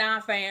 nah,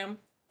 fam,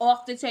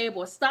 off the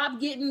table. Stop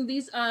getting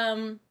these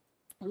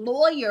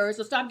lawyers,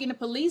 or stop getting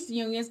police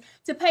unions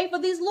to pay for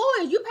these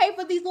lawyers. You pay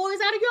for these lawyers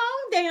out of your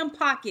own damn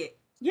pocket.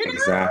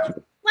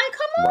 Exactly. Like,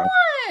 come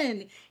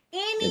on.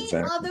 Any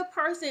other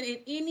person in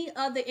any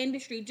other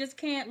industry just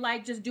can't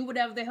just do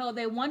whatever the hell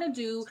they want to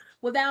do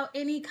without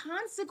any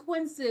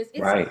consequences.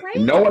 It's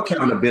crazy. No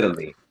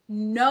accountability.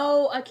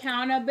 No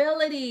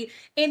accountability.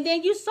 And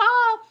then you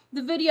saw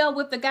the video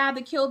with the guy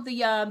that killed the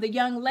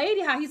young lady,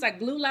 how he's like,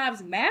 Blue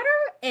Lives Matter?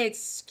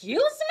 Excuse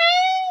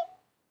me?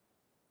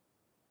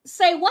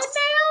 Say what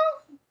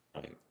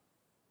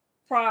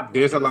now?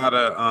 There's a lot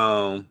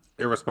of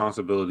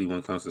irresponsibility when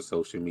it comes to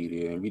social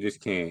media, and we just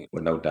can't.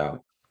 With no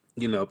doubt.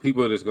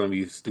 People are just going to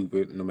be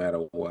stupid no matter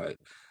what.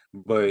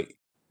 But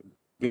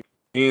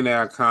being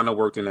that I kind of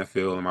worked in that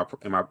field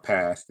in my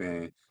past,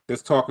 and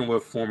just talking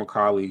with former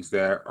colleagues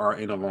that are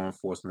in the law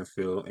enforcement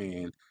field,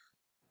 and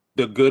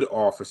the good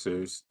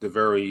officers, the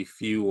very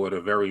few or the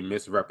very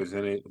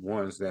misrepresented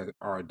ones that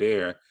are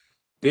there,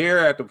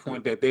 they're at the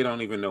point that they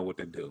don't even know what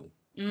to do,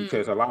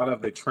 because a lot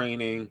of the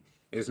training.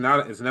 It's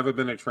never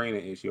been a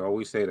training issue. I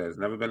always say that. It's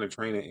never been a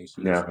training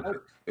issue. Yeah.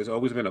 It's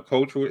always been a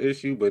cultural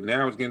issue, but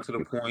now it's getting to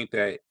the point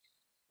that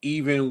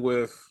even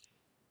with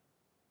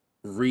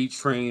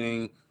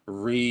retraining,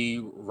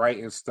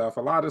 rewriting stuff, a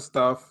lot of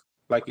stuff,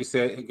 like you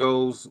said, it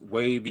goes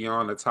way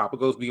beyond the top. It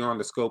goes beyond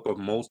the scope of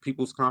most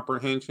people's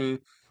comprehension.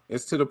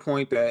 It's to the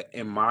point that,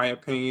 in my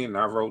opinion,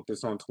 I wrote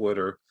this on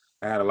Twitter,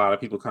 I had a lot of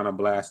people kind of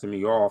blasting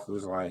me off. It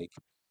was like,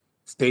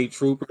 state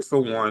troopers for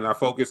one. I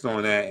focused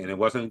on that, and it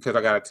wasn't because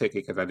I got a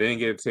ticket, because I didn't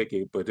get a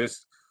ticket, but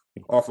just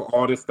off of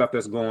all this stuff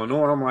that's going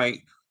on, I'm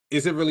like,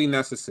 is it really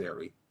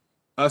necessary?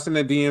 Us in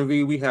the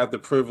DMV, we have the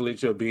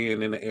privilege of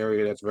being in an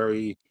area that's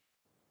very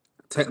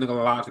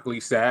technologically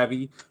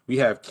savvy. We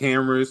have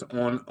cameras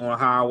on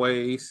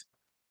highways.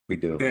 We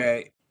do.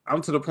 That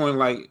I'm to the point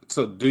like,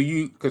 so do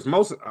you? Because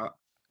most,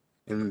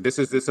 and this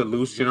is a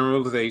loose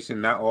generalization.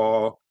 Not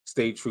all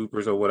state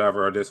troopers or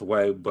whatever are this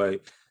way,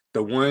 but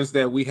the ones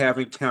that we have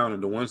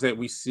encountered, the ones that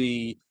we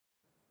see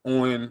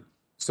on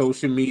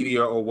social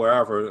media or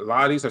wherever, a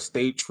lot of these are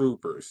state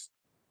troopers.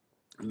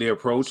 They're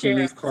approaching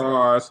these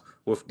cars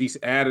with these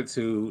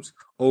attitudes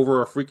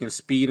over a freaking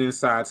speeding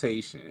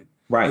citation.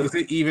 Right. Is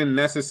it even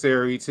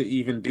necessary to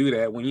even do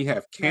that when you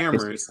have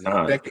cameras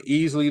that can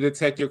easily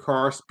detect your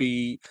car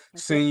speed,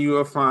 send you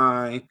a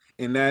fine,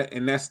 and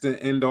that's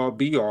the end all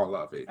be all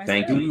of it?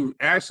 Thank you. Do we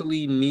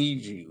actually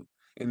need you?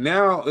 And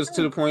now it's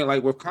to the point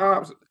like with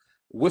cops,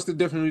 what's the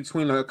difference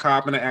between a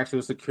cop and an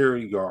actual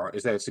security guard?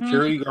 Is that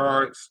security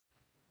guards,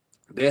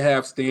 they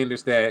have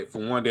standards that,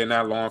 for one, they're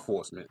not law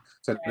enforcement,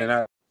 so they're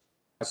not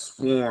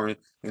sworn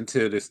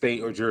into the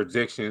state or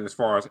jurisdiction as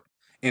far as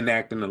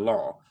enacting the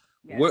law.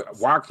 Yes.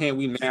 Why can't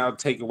we now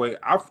take away,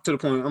 up to the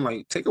point I'm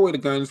like, take away the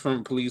guns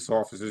from police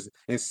officers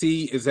and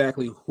see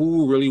exactly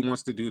who really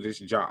wants to do this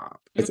job?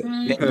 Because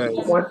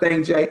one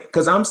thing, Jay,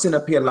 because I'm sitting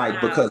up here like,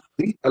 because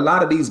a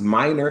lot of these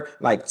minor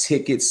like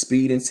tickets,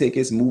 speeding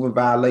tickets, moving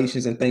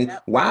violations and things,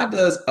 why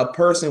does a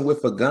person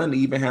with a gun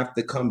even have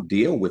to come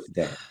deal with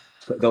that?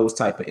 Those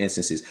type of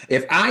instances.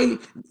 If I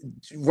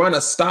run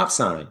a stop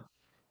sign,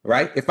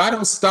 right? If I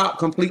don't stop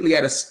completely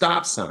at a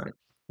stop sign,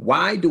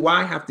 why do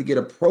I have to get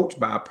approached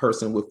by a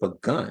person with a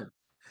gun?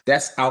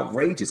 That's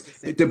outrageous.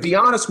 To be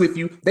honest with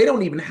you, they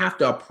don't even have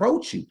to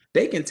approach you.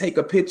 They can take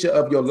a picture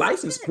of your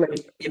license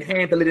plate and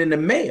handle it in the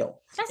mail.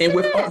 And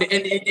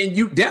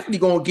you definitely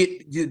gonna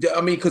get.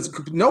 I mean, because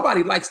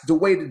nobody likes the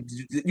way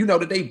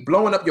that they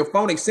blowing up your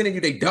phone. They sending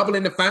you. They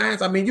doubling the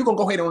fines. I mean, you're gonna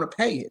go ahead and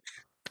pay it.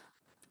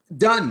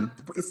 Done.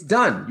 It's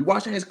done. You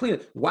wash your hands clean.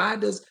 Why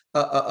does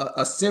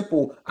a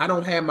simple I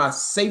don't have my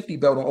safety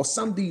belt on, or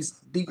some of these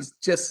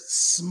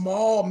just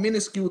small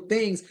minuscule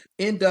things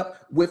end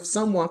up with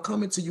someone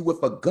coming to you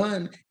with a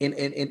gun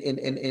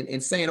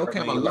and saying, okay,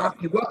 I'm gonna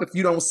lock you up if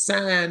you don't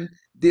sign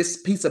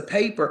this piece of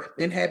paper,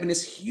 and having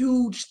this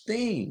huge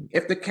thing.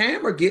 If the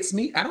camera gets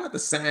me, I don't have to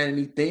sign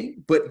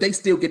anything, but they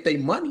still get their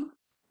money.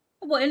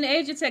 Well, in the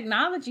age of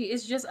technology,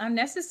 it's just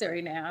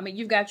unnecessary now. I mean,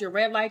 you've got your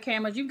red light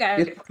cameras, you've got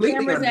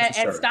cameras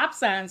at stop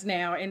signs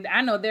now. And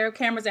I know there are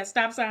cameras at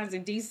stop signs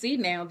in DC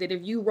now that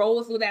if you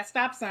roll through that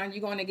stop sign,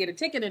 you're going to get a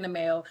ticket in the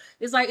mail.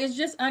 It's like, it's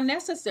just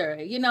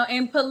unnecessary,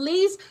 and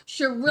police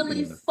should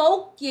really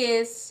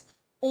focus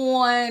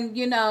on,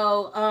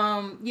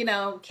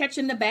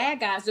 catching the bad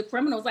guys, the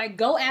criminals. Like,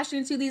 go actually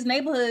into these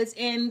neighborhoods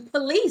and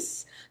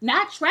police,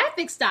 not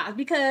traffic stops,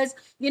 because,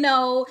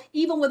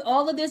 even with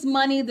all of this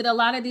money that a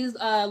lot of these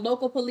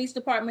local police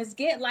departments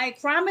get, like,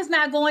 crime is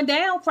not going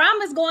down.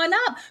 Crime is going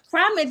up.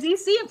 Crime in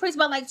DC increased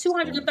by like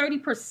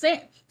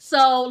 230%.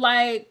 So,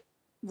 like,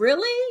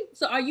 really?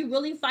 So are you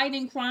really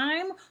fighting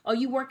crime? Are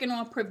you working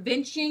on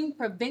preventing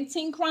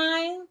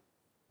crime?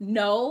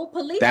 No,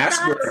 police That's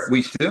stops, where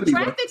we should be.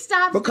 Traffic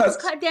stops because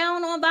cut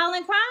down on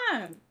violent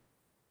crime.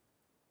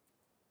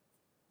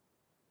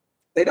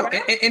 They don't.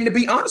 Right? And to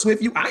be honest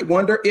with you, I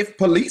wonder if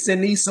police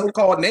in these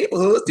so-called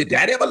neighborhoods, did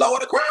that ever lower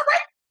the crime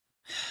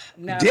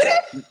rate? No. Did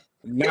it?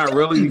 Not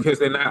really, because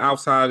they're not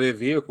outside of their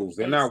vehicles.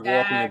 They're not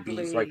walking the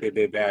beats like they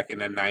did back in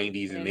the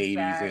 90s and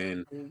 80s.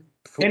 And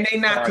they're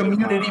not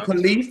community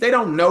police. They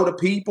don't know the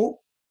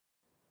people.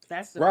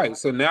 That's right. Point.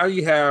 So now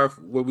you have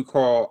what we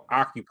call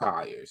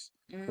occupiers.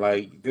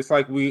 Like just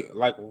like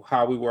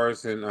how we were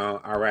in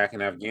Iraq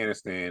and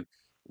Afghanistan,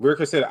 we're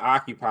considered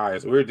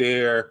occupiers. We're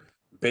there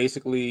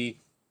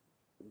basically.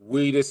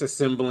 We just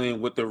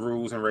assembling what the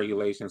rules and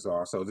regulations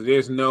are. So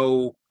there's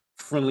no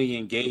friendly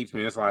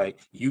engagement. It's like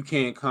you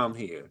can't come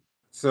here.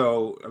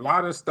 So a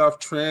lot of stuff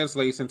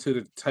translates into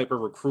the type of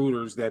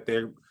recruiters that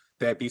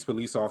these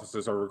police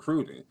officers are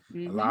recruiting.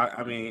 A lot.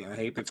 I mean, I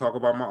hate to talk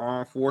about my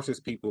armed forces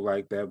people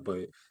like that,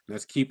 but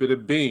let's keep it a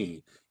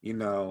bean.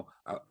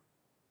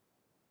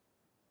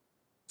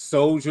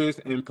 Soldiers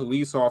and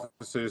police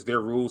officers,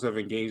 their rules of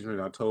engagement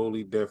are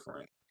totally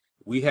different.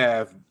 We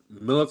have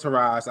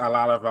militarized a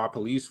lot of our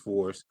police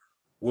force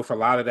with a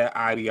lot of that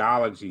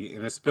ideology,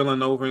 and it's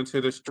spilling over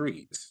into the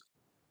streets.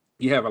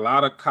 You have a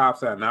lot of cops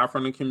that are not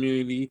from the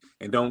community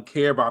and don't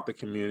care about the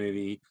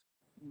community,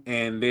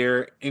 and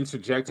they're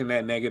interjecting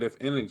that negative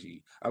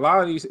energy. A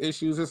lot of these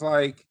issues, it's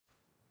like,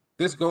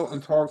 just go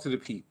and talk to the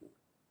people.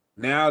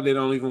 Now they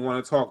don't even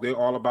want to talk. They're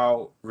all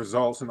about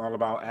results and all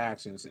about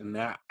actions. And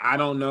that, I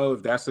don't know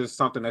if that's just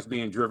something that's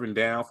being driven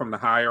down from the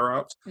higher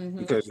ups,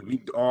 because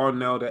we all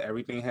know that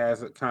everything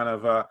has a kind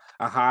of a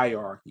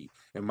hierarchy.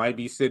 It might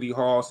be City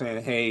Hall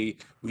saying, hey,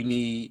 we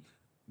need,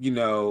 you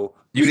to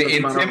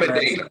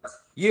intimidate.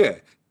 Yeah.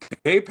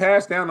 They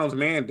passed down those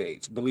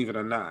mandates, believe it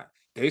or not.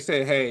 They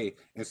say, hey,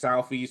 in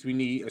Southeast, we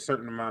need a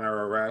certain amount of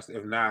arrests.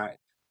 If not,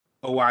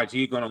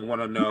 OIG gonna want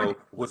to know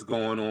what's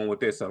going on with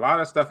this. A lot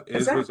of stuff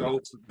is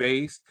results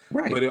based,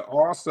 but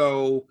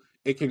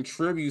it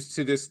contributes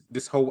to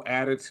this whole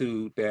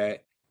attitude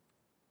that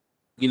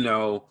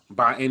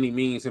by any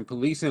means, and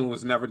policing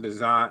was never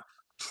designed.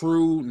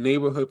 True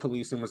neighborhood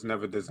policing was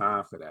never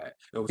designed for that.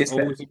 It was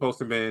always supposed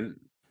to be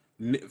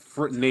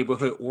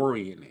neighborhood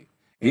oriented.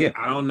 And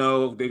I don't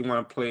know if they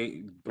want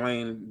to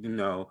blame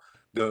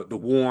the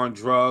war on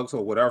drugs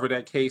or whatever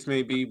that case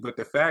may be, but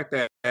the fact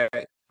that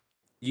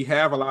you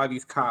have a lot of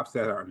these cops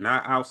that are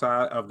not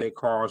outside of their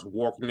cars,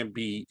 walking the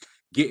beat,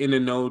 getting to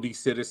know these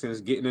citizens,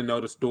 getting to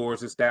know the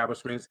stores,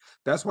 establishments.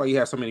 That's why you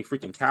have so many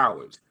freaking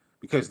cowards,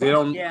 because they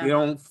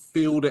don't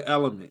feel the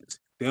elements.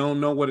 They don't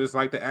know what it's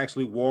like to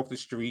actually walk the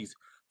streets,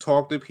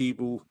 talk to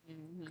people,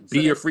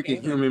 be a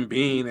freaking human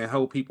being, and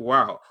help people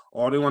out.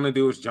 All they want to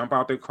do is jump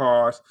out their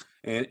cars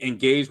and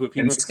engage with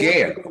people. And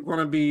scared. People are going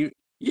to be,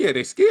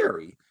 they're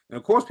scary. And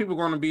of course, people are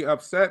going to be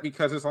upset,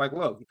 because it's like,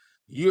 look,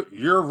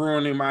 you're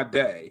ruining my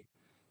day.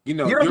 You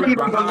know, You don't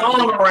even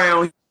belong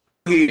around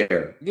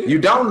here. Yeah. You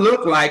don't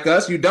look like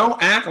us. You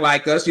don't act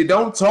like us. You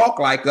don't talk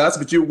like us,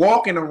 but you're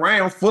walking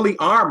around fully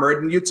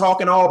armored and you're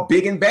talking all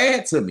big and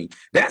bad to me.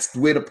 That's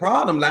where the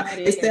problem lies.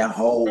 It's that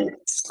whole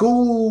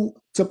school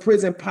to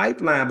prison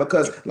pipeline,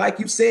 because like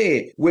you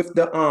said, with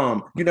the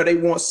they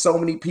want so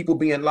many people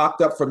being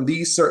locked up from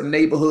these certain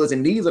neighborhoods,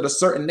 and these are the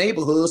certain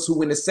neighborhoods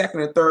who in the second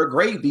and third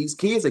grade, these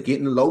kids are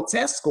getting low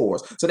test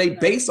scores. So they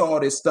base all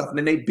this stuff and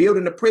then they build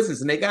in the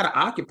prisons, and they got to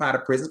occupy the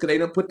prisons because they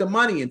don't put the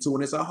money into it.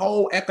 And it's a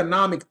whole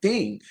economic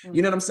thing.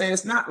 You know what I'm saying?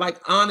 It's not like,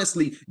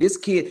 honestly, this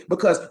kid,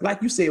 because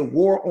like you said,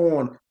 war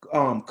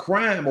on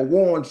crime or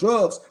war on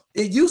drugs,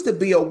 it used to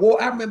be a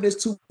war. I remember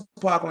this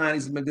Tupac line,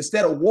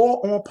 instead of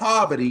war on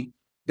poverty,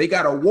 they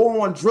got a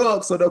war on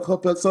drugs so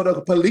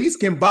the police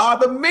can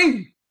bother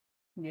me.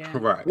 Yeah.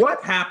 Right.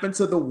 What happened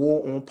to the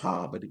war on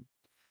poverty?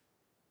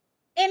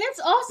 And it's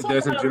also a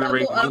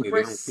level of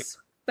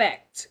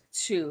respect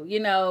too,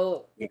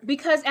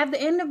 because at the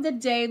end of the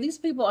day, these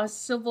people are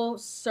civil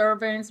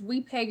servants.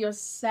 We pay your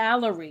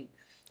salary.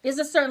 There's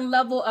a certain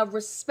level of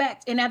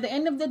respect. And at the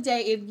end of the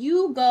day, if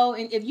you go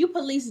and if you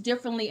police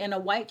differently in a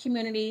white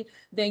community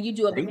than you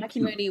do a black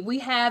community, we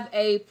have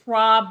a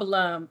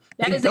problem.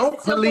 That is a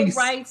civil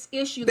rights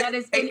issue. That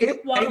is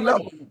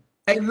inequality.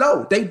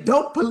 They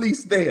don't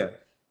police there.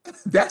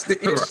 That's the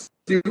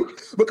issue.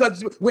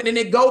 Because when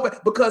they go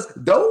back, because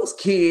those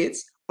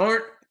kids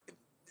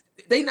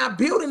they not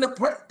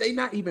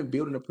even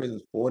building the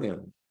prisons for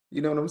them.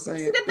 You know what I'm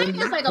saying? The thing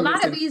is, like, a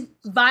lot of these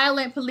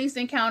violent police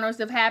encounters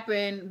have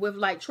happened with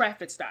like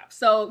traffic stops.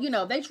 So,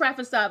 they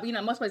traffic stop,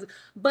 most places.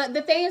 But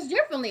the thing is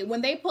differently.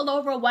 When they pull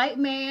over a white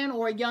man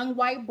or a young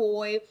white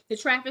boy, the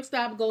traffic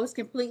stop goes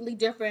completely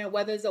different,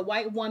 whether it's a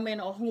white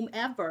woman or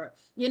whomever.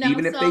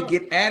 Even if they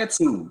get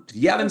attitude,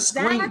 yelling,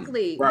 screaming.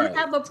 Exactly. Right. We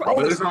have a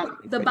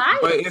the bias.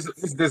 But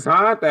it's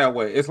designed that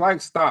way. It's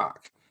like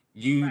stock.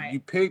 You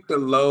pick the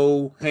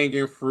low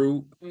hanging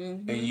fruit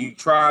and you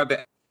try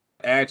to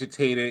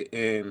agitate it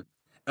and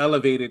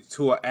elevate it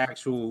to an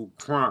actual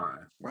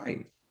crime.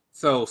 Right.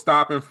 So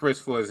stop and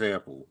frisk, for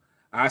example.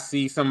 I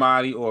see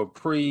somebody or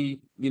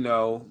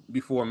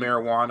before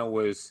marijuana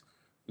was,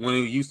 when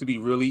it used to be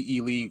really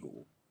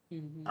illegal.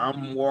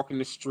 I'm walking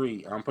the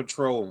street, I'm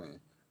patrolling.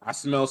 I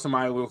smell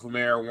somebody with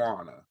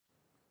marijuana.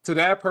 To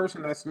that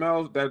person that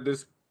smells that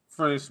this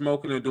friend is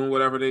smoking or doing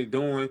whatever they're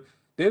doing,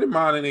 they're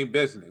minding their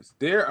business.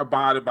 They're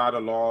abided by the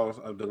laws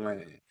of the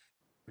land.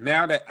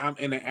 Now that I'm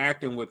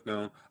interacting with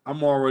them,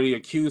 I'm already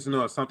accusing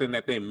them of something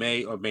that they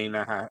may or may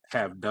not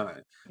have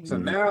done. So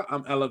now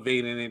I'm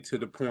elevating it to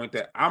the point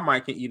that I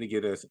might can either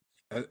get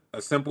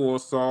a simple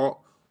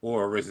assault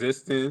or a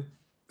resisting.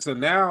 So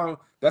now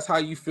that's how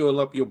you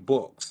fill up your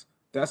books.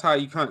 That's how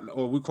you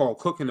or we call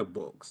cooking the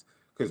books,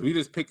 because we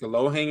just pick the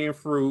low hanging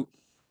fruit,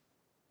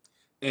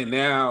 and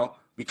now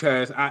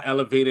because I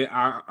elevated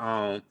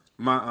our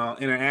my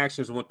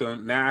interactions with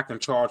them, now I can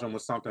charge them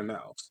with something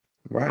else.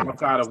 Right.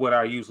 Outside of what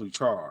I usually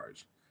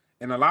charge.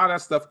 And a lot of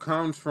that stuff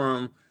comes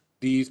from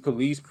these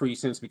police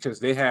precincts because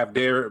they have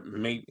their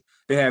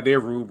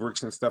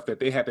rubrics and stuff that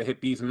they had to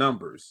hit these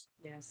numbers.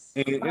 Yes.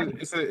 And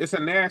it's a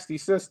nasty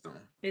system.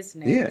 It's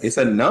nasty. Yeah, it's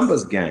a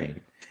numbers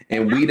game.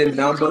 And we the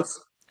numbers.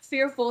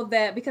 Fearful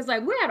that, because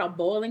like we're at a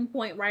boiling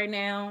point right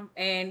now,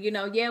 and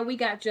we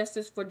got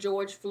justice for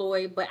George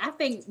Floyd, but I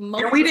think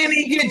we didn't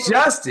even get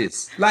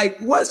justice. Like,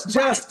 what's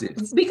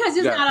justice? Because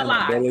it's not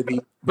alive.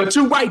 But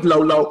you're right,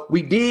 Lolo.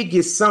 We did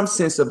get some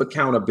sense of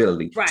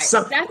accountability. Right.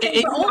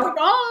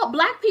 Overall,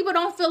 black people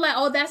don't feel like,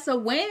 oh, that's a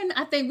win.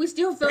 I think we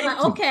still feel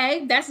like,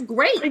 okay, that's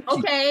great.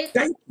 Okay.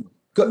 Thank you.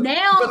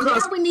 Now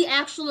we need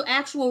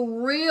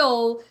actual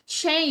real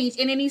change,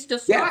 and it needs to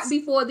start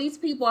before these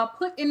people are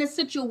put in a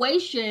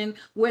situation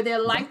where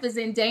their life is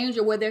in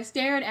danger, where they're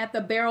staring at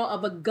the barrel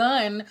of a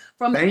gun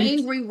from an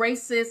angry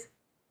racist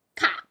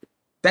cop.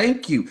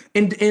 Thank you.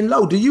 And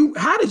Lo,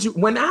 how did you,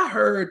 when I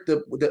heard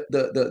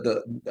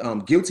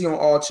the guilty on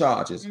all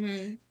charges,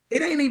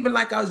 it ain't even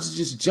like I was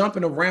just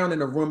jumping around in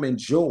the room in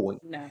joy.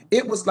 No.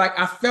 It was like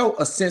I felt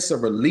a sense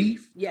of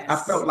relief. Yes. I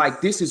felt like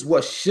this is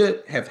what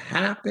should have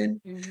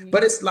happened.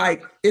 But it's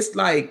like,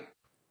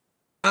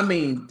 I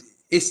mean,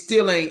 it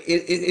still ain't,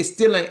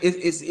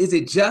 is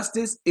it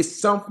justice? It's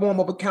some form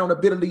of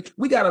accountability.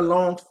 We got a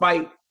long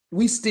fight.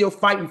 We still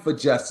fighting for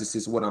justice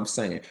is what I'm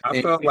saying.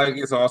 I felt like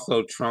it's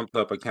also trumped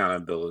up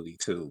accountability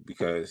too,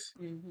 because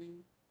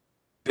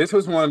this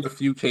was one of the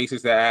few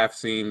cases that I've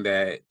seen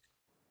that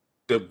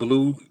the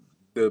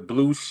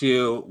blue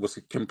shield was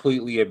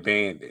completely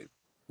abandoned.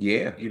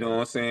 Yeah. You know what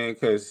I'm saying?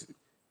 Because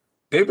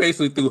they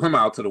basically threw him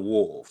out to the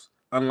wolves,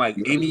 unlike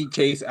any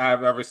case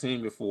I've ever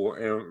seen before,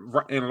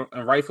 and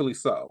rightfully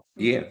so.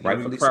 Yeah,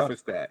 rightfully so.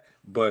 Preface that.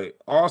 But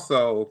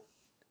also,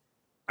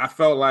 I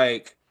felt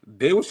like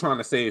they was trying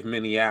to save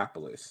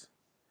Minneapolis.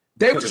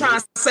 They were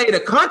trying to save the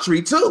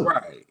country too.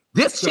 Right.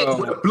 This shit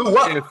would have blew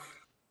up.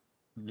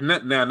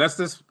 Now, let's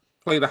just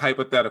play the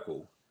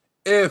hypothetical.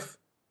 If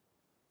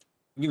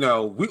we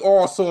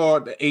all saw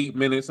the 8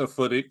 minutes of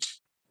footage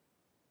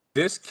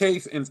this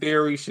case, in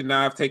theory, should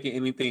not have taken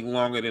anything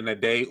longer than a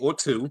day or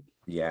two.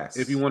 Yes.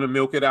 If you want to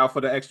milk it out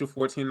for the extra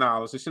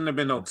 $14, it shouldn't have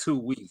been no 2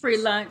 weeks. Free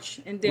lunch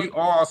and dinner. We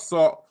all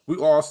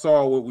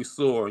saw what we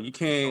saw.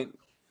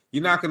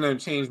 You're not gonna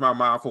change my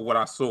mind for what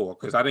I saw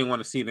because I didn't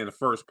want to see it in the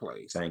first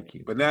place. Thank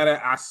you. But now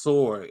that I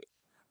saw it,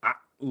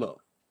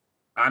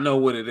 I know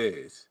what it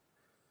is.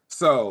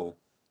 So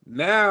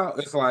now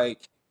it's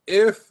like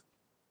if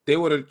they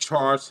would have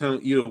charged him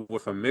either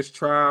with a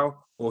mistrial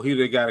or he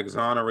would have got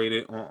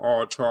exonerated on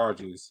all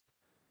charges,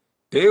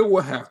 they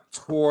would have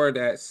tore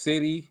that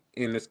city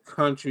in this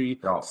country,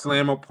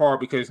 slam apart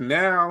because a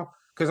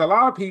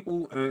lot of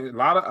people, and a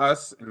lot of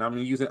us, and I'm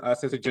using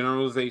us as a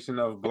generalization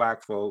of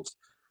Black folks,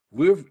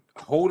 we're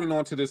holding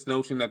on to this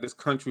notion that this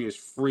country is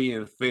free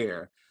and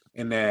fair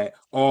and that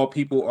all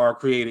people are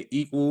created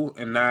equal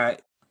and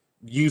not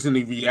using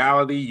the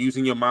reality,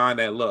 using your mind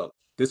that, look,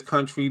 this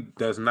country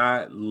does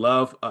not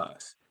love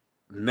us.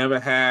 Never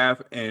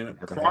have, and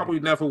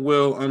probably never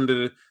will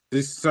under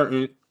these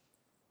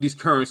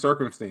current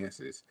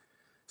circumstances.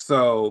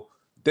 So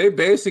they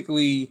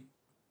basically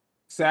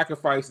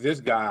sacrificed this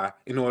guy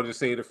in order to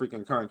save the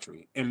freaking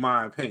country, in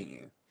my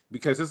opinion.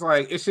 Because it's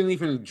like, it shouldn't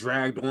even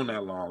dragged on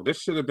that long.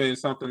 This should have been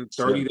something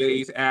 30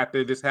 days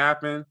after this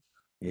happened.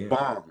 Yeah.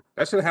 Bomb.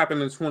 That should have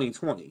happened in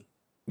 2020.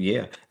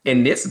 Yeah.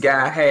 And this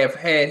guy have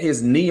had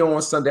his knee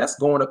on some, that's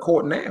going to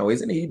court now,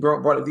 isn't he?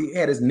 He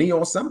had his knee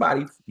on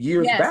somebody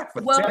years back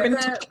for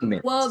 17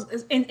 minutes. Well,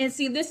 and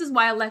see, this is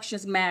why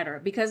elections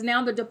matter, because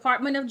now the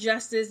Department of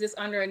Justice is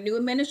under a new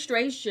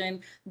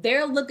administration.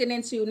 They're looking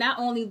into not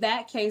only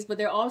that case, but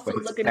they're also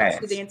looking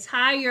into the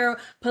entire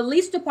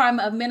police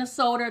department of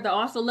Minnesota. They're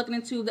also looking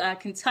into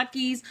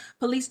Kentucky's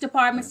police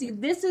department. See,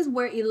 this is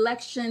where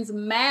elections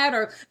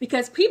matter,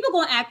 because people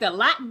going to act a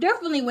lot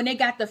differently when they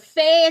got the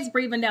feds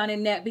breathing down their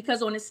neck.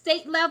 Because on a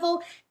state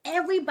level,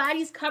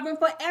 everybody's covering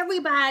for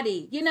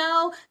everybody,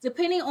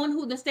 depending on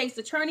who the state's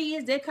attorney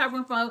is, they're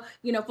covering for,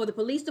 for the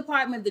police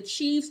department, the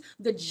chiefs,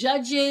 the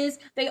judges,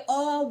 they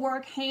all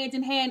work hand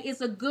in hand.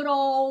 It's a good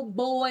old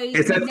boys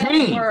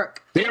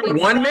network. They're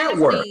one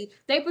network.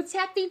 They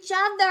protect each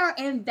other,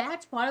 and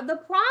that's part of the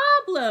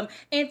problem.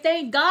 And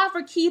thank God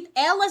for Keith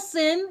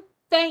Ellison.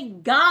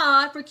 Thank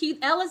God for Keith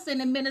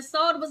Ellison in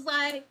Minnesota was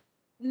like,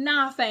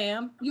 nah,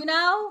 fam,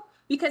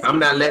 because I'm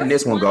not letting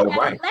this one go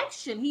right.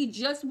 He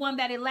just won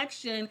that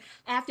election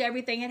after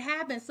everything had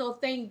happened. So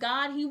thank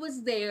God he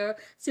was there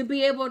to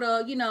be able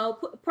to,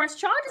 press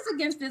charges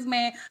against this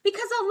man,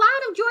 because a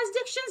lot of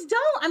jurisdictions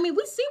don't. I mean,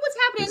 we see what's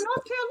happening in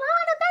North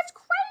Carolina. That's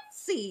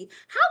crazy.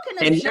 How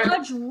can a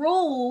judge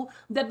rule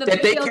that the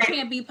video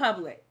can't be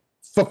public?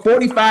 For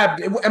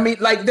 45, I mean,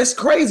 like, that's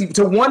crazy.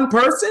 To one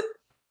person?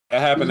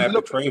 That happened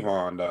after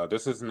Trayvon, though.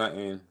 This is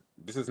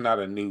not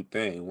a new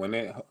thing. When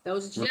the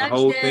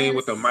whole thing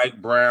with the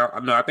Mike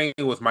Brown, no, I think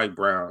it was Mike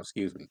Brown,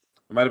 excuse me.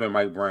 It might have been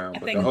Mike Brown,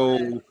 but the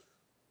whole,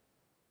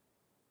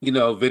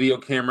 video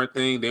camera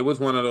thing, there was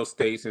one of those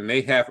states, and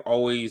they have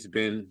always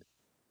been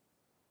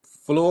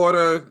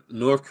Florida,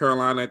 North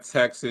Carolina,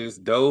 Texas,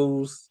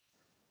 those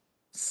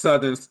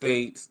southern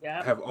states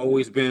have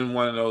always been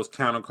one of those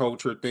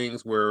counterculture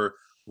things where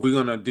we're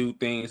going to do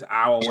things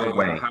our way,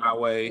 the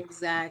highway.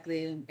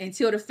 Exactly.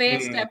 Until the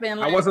feds step in.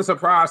 I wasn't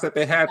surprised that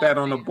they had that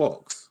on the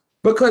books.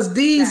 Because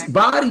these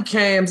body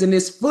cams and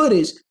this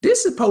footage,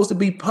 this is supposed to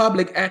be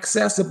public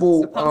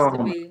accessible.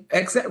 Right.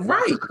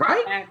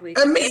 Exactly.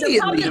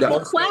 Immediately. If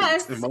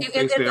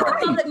the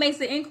public makes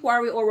an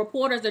inquiry, or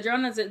reporters or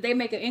journalists, they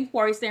make an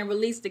inquiry saying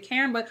release the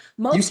camera,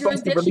 most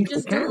jurisdictions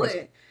just do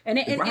it. And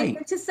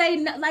to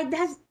say like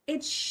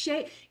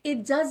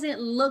it doesn't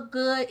look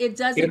good.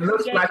 It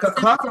looks like a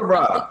cover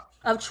up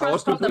of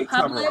trust from the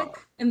public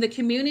and the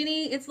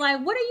community. It's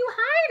like, what are you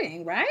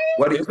hiding, right?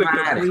 What is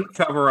hiding?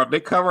 Cover up. They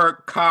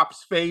cover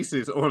cops'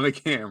 faces on the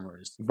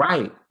cameras.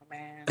 Right.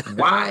 Man.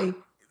 Why?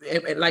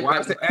 Why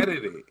is it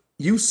edited?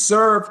 You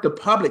serve the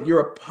public. You're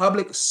a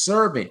public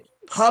servant.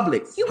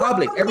 Public.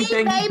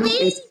 Everything you do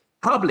is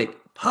public.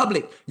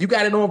 You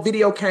got it on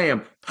video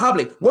cam.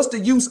 Public. What's the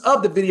use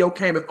of the video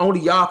cam if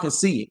only y'all can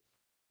see it?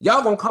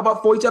 Y'all gonna come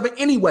up for each other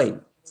anyway.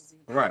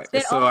 Right.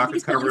 That so all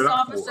these police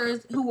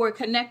officers who were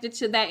connected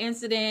to that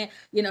incident,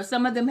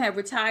 some of them have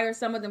retired,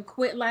 some of them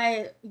quit.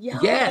 Like,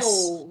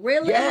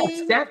 really?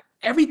 Yes. That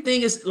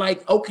everything is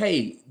like,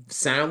 okay,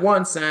 sign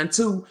 1, sign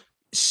 2,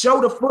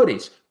 show the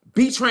footage.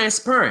 Be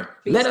transparent.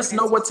 Let us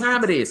know what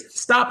time it is.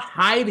 Stop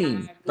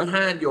hiding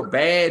behind your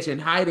badge and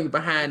hiding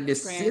behind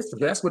this system.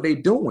 That's what they're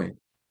doing.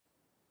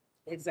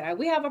 Exactly.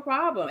 We have a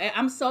problem. And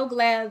I'm so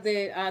glad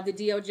that the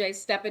DOJ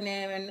stepping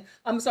in, and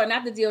I'm sorry,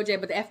 not the DOJ,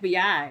 but the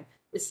FBI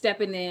is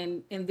stepping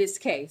in this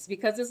case,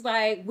 because it's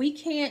like, we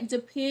can't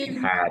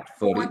depend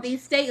on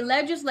these state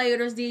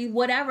legislators,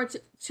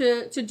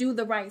 to do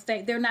the right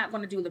thing. They're not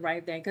going to do the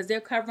right thing because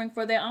they're covering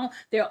for their own.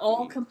 They're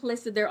all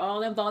complicit. They're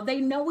all involved. They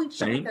know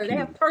each other. They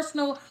have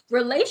personal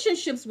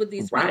relationships with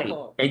these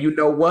people. And you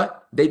know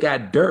what? They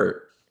got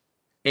dirt.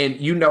 And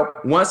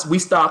once we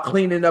start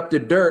cleaning up the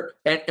dirt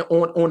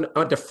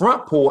on the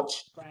front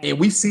porch, and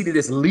we see that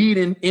it's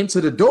leading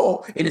into the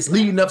door, and it's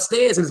leading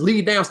upstairs, and it's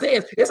leading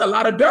downstairs, it's a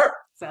lot of dirt.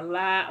 It's a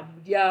lot,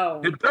 yo.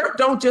 The dirt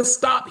don't just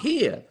stop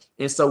here,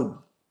 and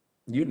so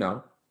you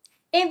know.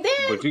 And then,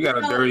 but you got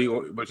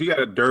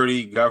a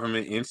dirty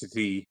government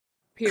entity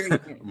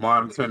period.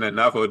 monitoring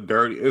another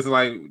dirty. It's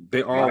like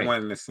they all Right.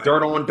 went in the same.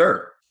 Dirt on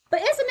dirt.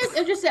 But isn't this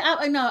interesting?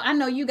 I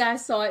know you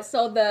guys saw it.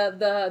 So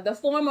the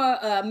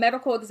former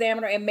medical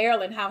examiner in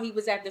Maryland, how he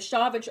was at the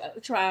Chauvin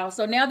trial.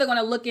 So now they're going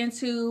to look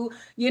into,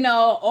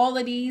 all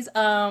of these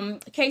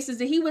cases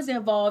that he was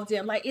involved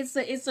in. Like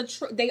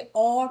they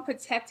all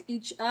protect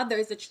each other.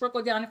 It's a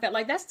trickle down effect.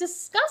 Like that's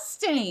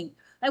disgusting.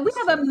 Like we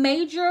have a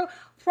major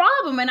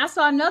problem. And I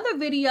saw another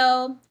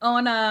video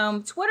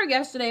on Twitter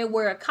yesterday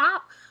where a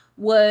cop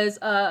was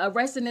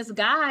arresting this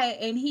guy,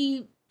 and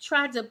he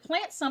tried to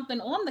plant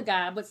something on the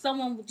guy, but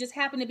someone just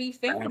happened to be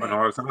filming. That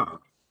happens all the time.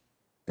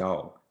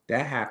 No,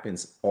 that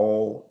happens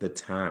all the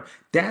time.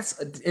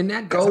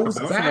 That goes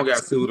back. Someone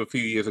got sued a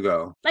few years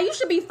ago. Like you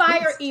should be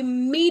fired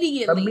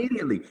immediately.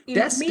 Immediately.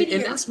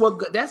 That's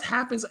what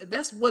happens.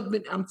 That's what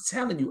I'm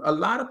telling you. A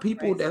lot of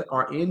people that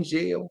are in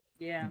jail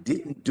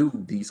didn't do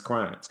these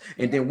crimes.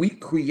 And then we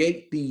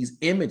create these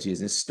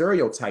images and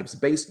stereotypes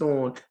based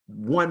on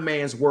one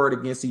man's word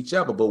against each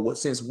other. But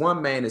since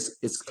one man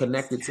is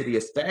connected to the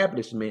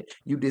establishment,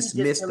 you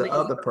dismiss the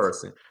other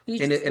person.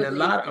 And a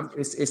lot of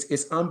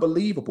it's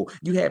unbelievable.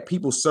 You had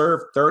people serve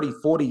 30,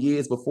 40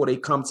 years before they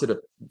come to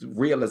the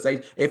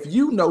realization. If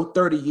you know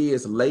 30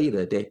 years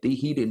later that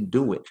he didn't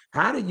do it,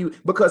 how do you?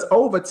 Because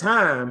over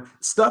time,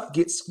 stuff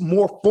gets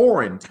more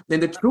foreign,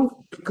 and the truth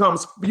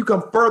you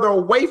come further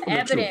away from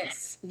the truth.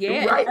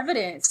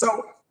 Evidence.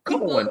 So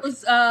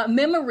people's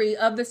memory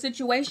of the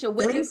situation,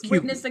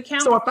 witness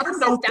account. So if I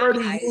know 30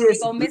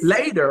 years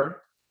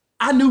later,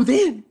 I knew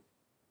then.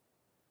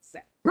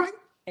 Right?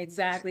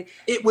 Exactly.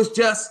 It was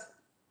just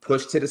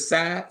pushed to the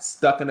side,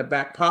 stuck in the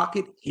back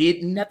pocket,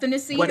 hidden. Nothing to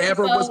see.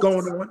 Whatever was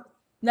going on.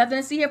 Nothing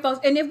to see here,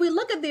 folks. And if we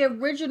look at the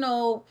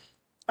original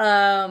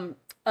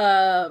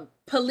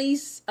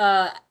police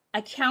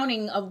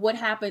accounting of what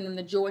happened in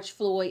the George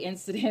Floyd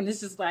incident, it's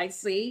just like,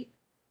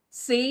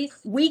 see,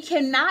 we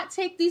cannot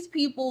take these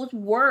people's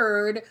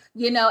word,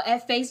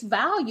 at face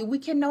value. We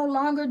can no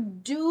longer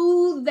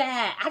do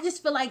that. I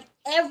just feel like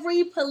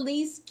every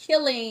police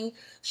killing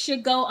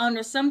should go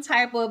under some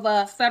type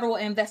of federal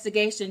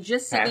investigation,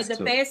 just so that the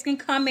feds can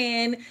come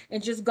in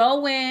and just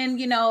go in,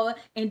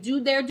 and do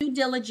their due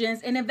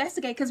diligence and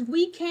investigate, because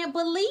we can't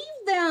believe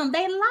them.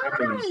 They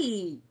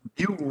lie.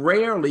 You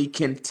rarely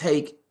can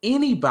take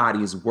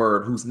anybody's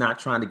word who's not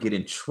trying to get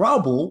in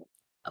trouble.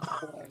 Of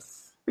course.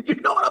 You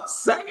know what I'm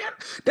saying?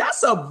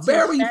 That's a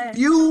very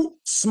few,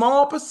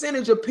 small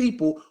percentage of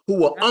people who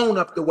will own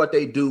up to what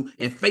they do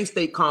and face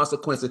their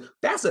consequences.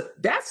 That's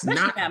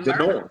not the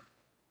norm.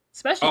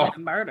 Especially in a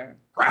murder.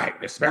 Right,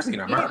 especially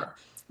in a murder.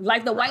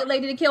 Like the white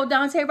lady that killed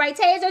Dante, right?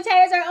 Taser.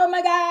 Oh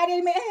my God, I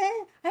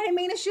didn't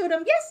mean to shoot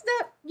him. Yes,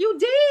 you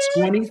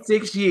did.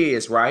 26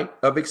 years, right,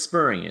 of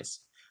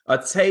experience. A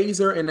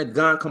taser and a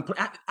gun.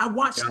 I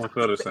watched. I don't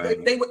feel the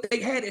same. They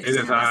had it. It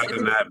is hard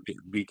to not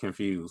be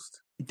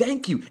confused.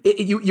 Thank you.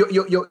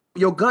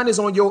 Your gun is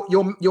on your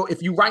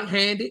if you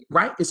right-handed,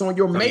 right? It's on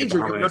your major,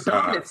 your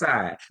dominant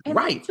side, and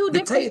right? Two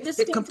different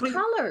distinct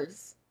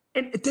colors.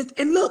 And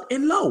look,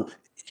 and low.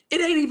 It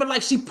ain't even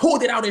like she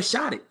pulled it out and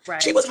shot it.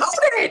 Right. She was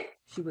holding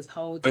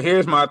it. But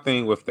here's my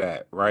thing with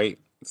that, right?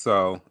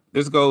 So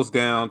this goes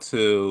down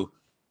to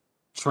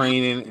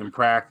training and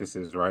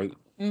practices, right?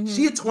 Mm-hmm.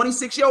 She a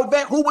 26-year-old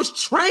vet who was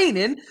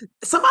training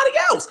somebody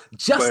else,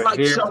 But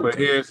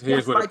here's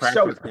where the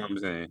practice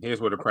comes in.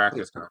 Here's where the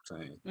practice comes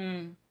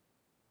in.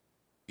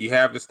 You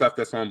have the stuff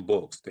that's on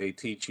books. They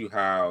teach you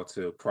how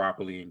to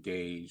properly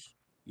engage,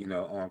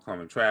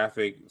 oncoming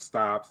traffic,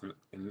 stops,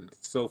 and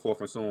so forth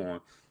and so on.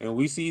 And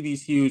we see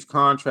these huge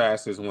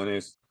contrasts when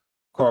it's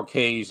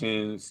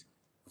Caucasians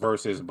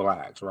versus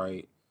blacks,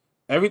 right?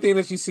 Everything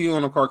that you see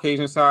on the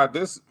Caucasian side,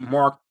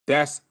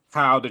 that's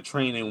how the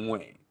training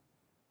went.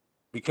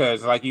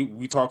 Because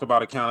we talked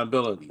about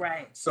accountability.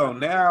 Right. So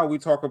now we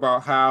talk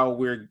about how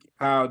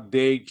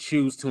they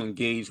choose to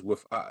engage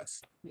with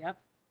us. Yep.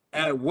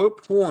 At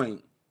what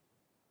point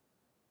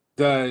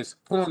does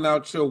pulling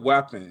out your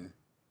weapon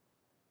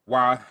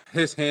while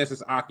his hands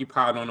is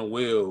occupied on the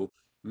wheel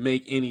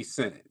make any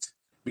sense?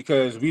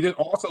 Because we did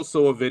also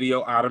saw a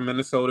video out of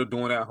Minnesota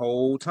during that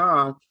whole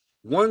time.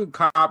 One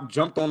cop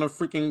jumped on the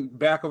freaking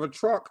back of a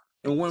truck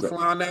and went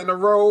flying down the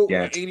road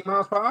at 80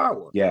 miles per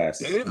hour. Yes.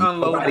 They didn't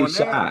unload on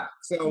that.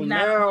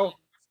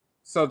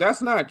 So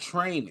that's not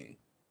training.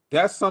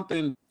 That's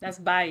something. That's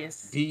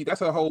bias.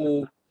 That's a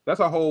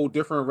whole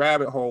different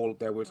rabbit hole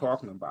that we're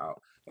talking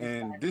about.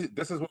 And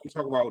this is what we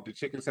talk about. The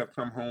chickens have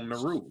come home to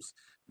roost.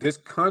 This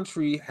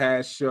country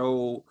has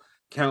showed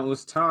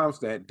countless times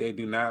that they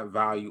do not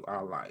value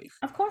our life.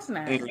 Of course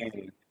not.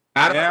 And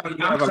now you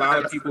have a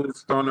lot of people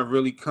starting to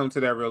really come to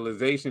that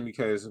realization,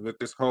 because with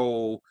this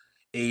whole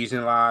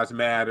Asian Lives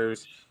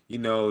Matters,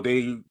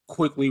 they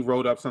quickly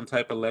wrote up some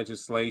type of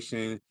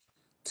legislation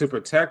to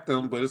protect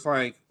them, but it's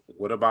like,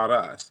 what about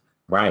us?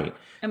 Right.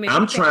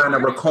 I'm trying to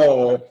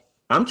recall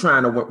I'm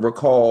trying to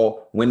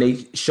recall when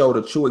they showed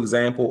a true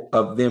example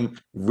of them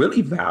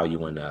really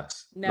valuing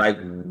us. Never. Like,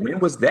 when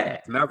was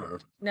that? Never.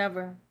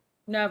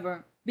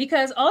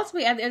 Because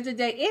ultimately, at the end of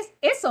the day,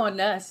 it's on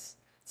us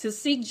to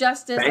seek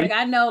justice. Like,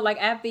 I know,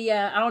 like, at the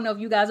I don't know if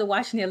you guys are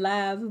watching it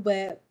live,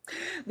 but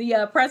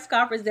the press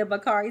conference that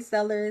Bakari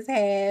Sellers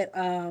had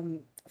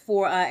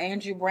for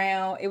Andrew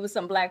Brown, it was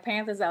some Black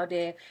Panthers out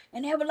there,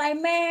 and they were like,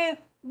 man,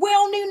 we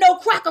don't need no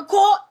cracker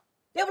court.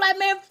 They were like,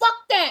 man, fuck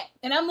that.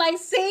 And I'm like,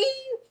 see?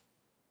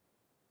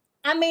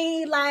 I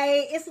mean,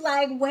 like, it's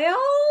like, well,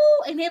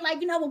 and they're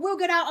like, you know, we'll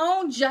get our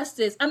own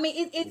justice. I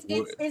mean,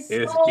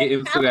 it's so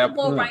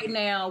palpable right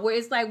now, where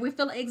it's like we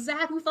feel like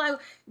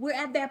we're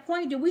at that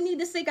point. Do we need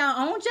to seek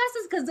our own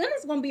justice? Because then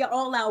it's going to be an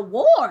all-out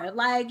war.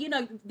 Like, you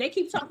know, they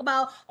keep talking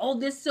about, oh,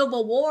 this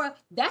civil war.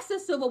 That's the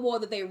civil war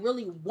that they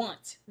really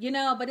want, you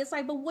know. But it's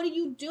like, but what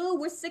do?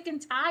 We're sick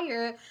and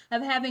tired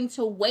of having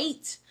to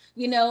wait,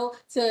 you know,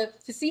 to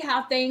see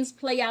how things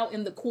play out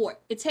in the court.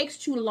 It takes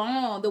too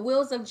long. The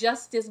wheels of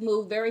justice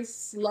move very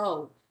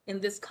slow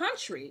in this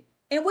country,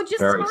 and we're just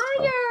very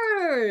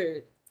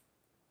tired.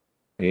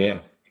 Slow. Yeah.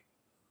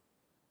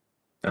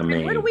 I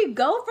mean, where do we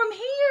go from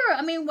here?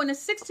 I mean, when a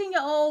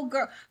 16-year-old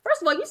girl,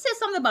 first of all, you said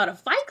something about a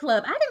fight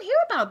club. I didn't hear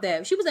about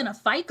that. She was in a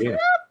fight club?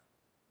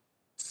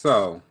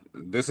 So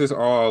this is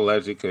all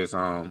alleged because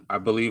I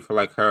believe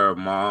like her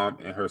mom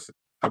and her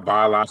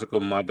biological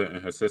mother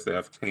and her sister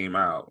have came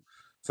out.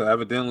 So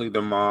evidently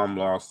the mom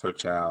lost her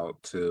child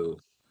to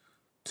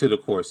the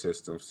court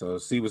system. So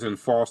she was in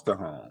foster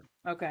home.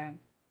 Okay.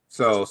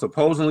 So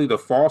supposedly the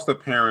foster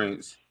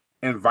parents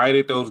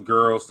invited those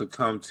girls to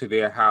come to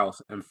their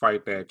house and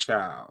fight that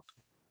child.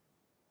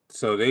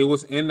 So they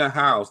was in the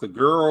house. The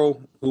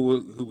girl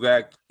who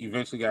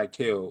eventually got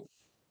killed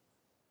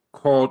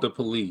called the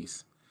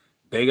police.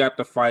 They got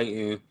to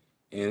fighting,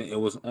 and it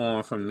was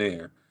on from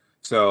there.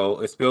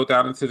 So it spilled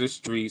out into the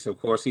streets. Of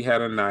course, he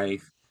had a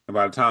knife. And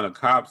by the time the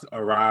cops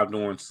arrived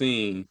on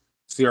scene,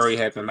 she already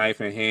had the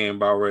knife in hand,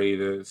 about ready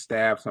to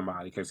stab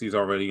somebody because he's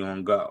already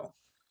on go.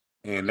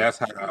 And that's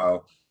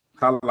how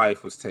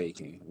life was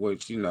taken,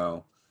 which, you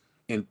know,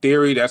 in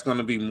theory, that's going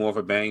to be more of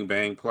a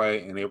bang-bang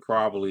play, and there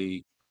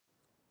probably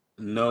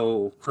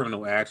no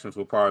criminal actions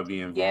will probably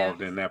be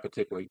involved in that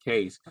particular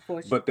case.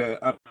 But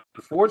the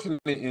unfortunate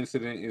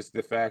incident is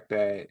the fact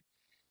that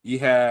you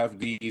have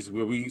these,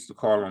 what we used to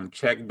call them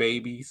check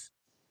babies.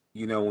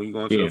 You know, when you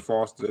go into the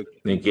foster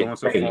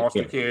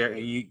care,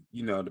 and you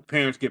know the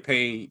parents get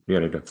paid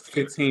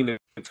 $1,500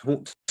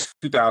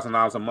 to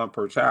 $2,000 a month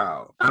per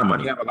child.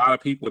 You have a lot of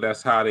people.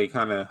 That's how they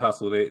kind of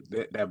hustle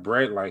that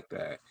bread like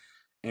that,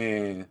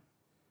 and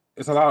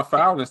it's a lot of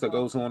foulness that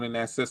goes on in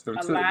that system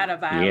too. A lot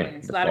of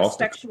violence, a lot of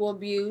sexual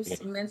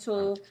abuse,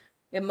 mental,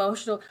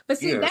 emotional. But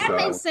see, that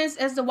makes sense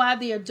as to why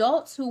the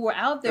adults who were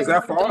out there.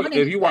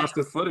 If you watch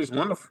the footage,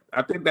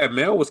 I think that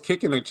male was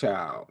kicking a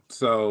child.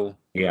 So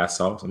I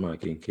saw somebody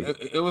getting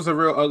kicked. It was a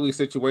real ugly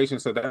situation.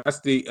 So that's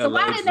the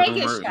alleged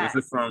rumor. This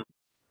is from.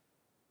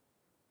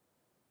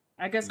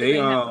 I guess they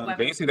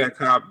see that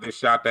cop that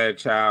shot that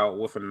child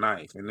with a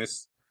knife, and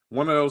it's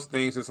one of those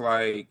things. It's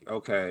like,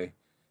 okay,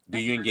 do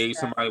you engage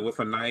somebody with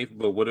a knife?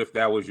 But what if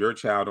that was your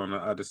child on the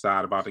other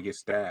side about to get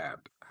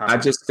stabbed? I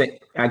just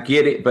think I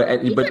get it,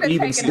 but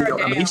even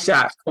still, I mean, he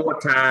shot 4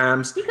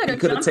 times. He could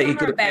have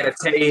had a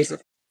taser.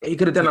 He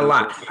could have done a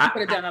lot.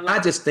 I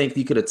just think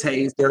he could have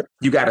tased her.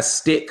 You got a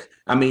stick.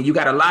 I mean, you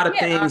got a lot of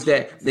things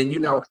that then, you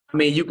know, I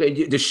mean, you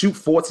could just shoot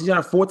 4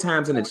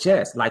 times in the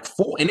chest, like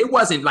 4, and it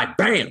wasn't like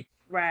bam,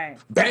 right,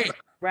 bam,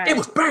 right. It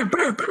was bam,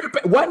 bam, bam,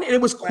 bam. Wasn't it?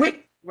 It was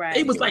quick. Right.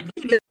 It was like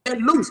he let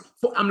loose.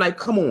 I'm like,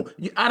 come on.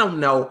 I don't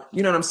know.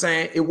 You know what I'm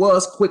saying? It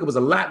was quick. It was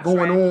a lot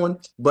going on,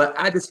 but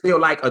I just feel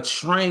like a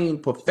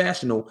trained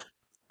professional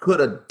could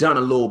have done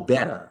a little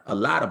better. Hey,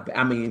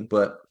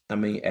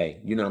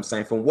 you know what I'm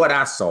saying? From what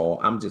I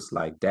saw, I'm just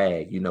like,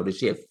 dang, you know, that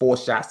she had 4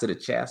 shots to the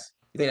chest.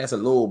 You think that's a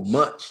little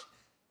much?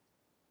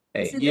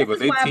 Hey, but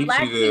this is why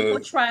Black people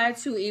try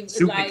to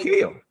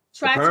kill.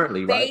 Try to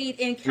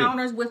evade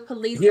encounters with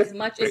police as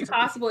much as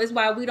possible. Is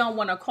why we don't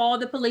want to call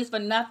the police for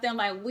nothing.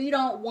 Like, we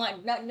don't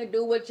want nothing to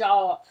do with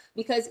y'all,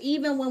 because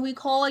even when we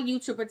call you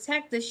to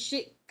protect, the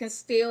shit can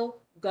still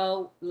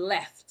go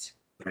left.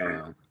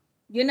 Yeah.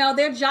 You know,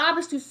 their job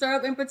is to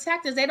serve and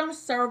protect us. They don't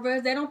serve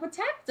us. They don't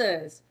protect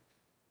us.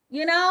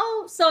 You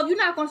know, so if you're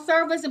not going to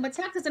serve us and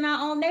protect us in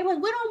our own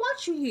neighborhood, we don't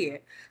want you here.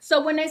 So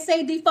when they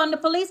say defund the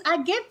police,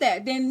 I get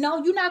that. Then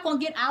no, you're not going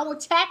to get our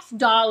tax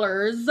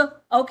dollars,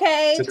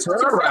 okay, to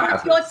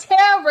terrorize your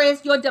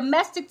terrorist, your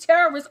domestic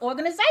terrorist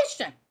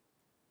organization.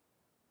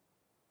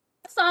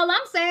 That's all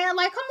I'm saying.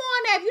 Like, come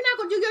on now. If you're not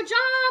going to do your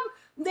job,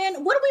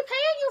 then what are we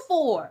paying you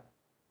for?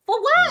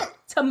 For what?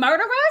 To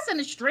murder us in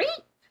the street?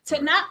 To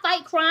not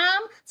fight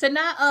crime, to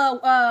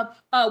not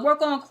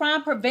work on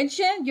crime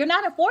prevention. You're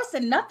not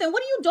enforcing nothing.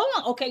 What are you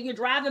doing? Okay, you're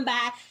driving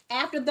by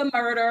after the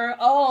murder.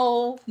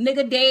 Oh,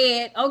 nigga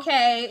dead.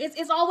 Okay,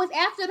 it's always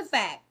after the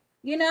fact,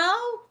 you know?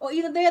 Or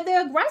either they're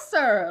the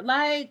aggressor.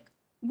 Like,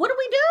 what do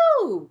we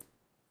do?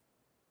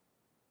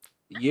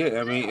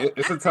 Yeah, I mean,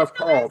 it's a tough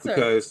call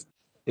because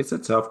it's a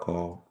tough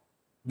call.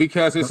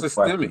 Because it's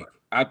systemic.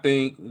 I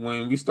think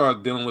when we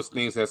start dealing with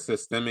things that's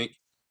systemic,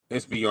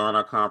 it's beyond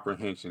our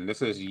comprehension.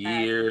 This is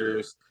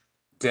years,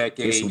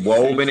 decades, it's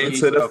woven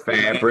into the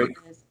fabric.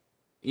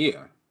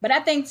 Yeah. But I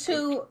think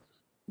too,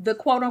 the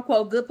quote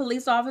unquote good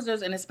police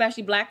officers, and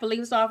especially black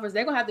police officers,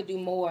 they're gonna have to do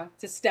more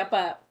to step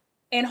up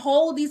and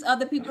hold these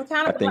other people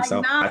accountable. I think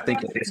so. I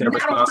think it's their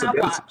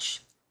responsibility.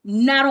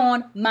 Not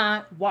on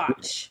my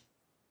watch.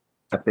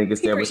 I think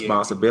it's their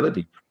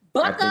responsibility.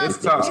 Buck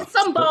up, get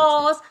some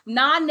balls.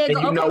 Nah,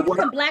 nigga. Okay, you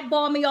can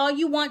blackball me all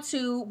you want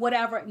to,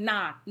 whatever.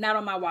 Nah, not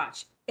on my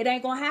watch. It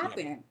ain't gonna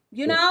happen.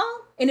 You know?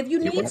 And if you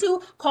need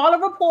to, call a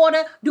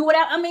reporter, do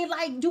whatever. I mean,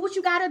 like, do what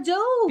you gotta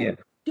do. Yeah.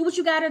 Do what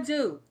you gotta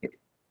do.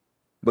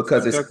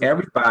 Because it's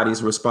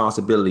everybody's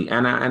responsibility.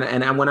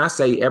 And when I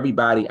say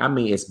everybody, I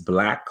mean it's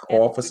black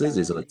officers,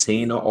 it's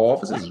Latino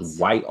officers, it's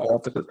white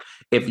officers.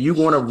 If you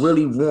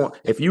really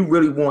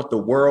want the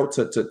world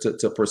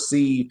to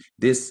perceive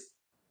this,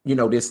 you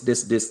know,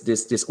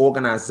 this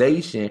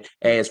organization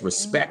as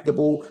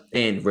respectable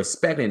and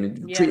respecting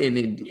and treating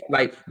it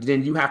like,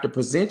 then you have to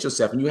present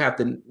yourself and you have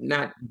to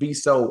not be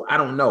so, I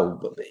don't know,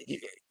 but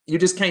you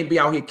just can't be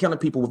out here killing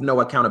people with no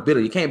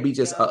accountability. You can't be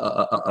just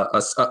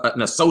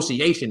an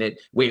association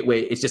where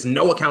it's just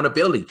no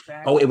accountability.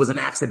 Exactly. Oh, it was an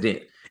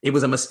accident. It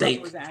was a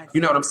mistake.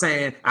 You know what I'm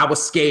saying? I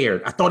was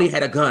scared. I thought he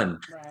had a gun.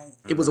 Right.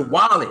 It was a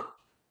wallet.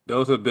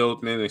 Those are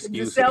built-in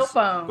excuses. It was a cell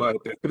phone. But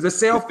it was a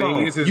cell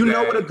phone. You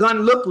know what a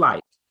gun looked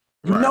like.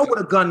 You know what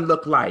a gun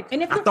looked like.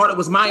 And I thought it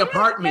was my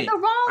apartment.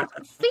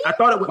 I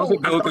thought it was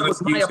built-in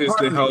excuses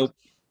to help.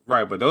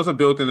 Right, but those are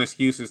built-in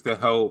excuses to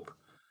help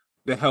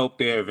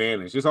their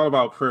advantage. It's all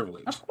about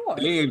privilege. Of course.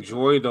 They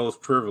enjoy those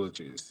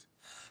privileges.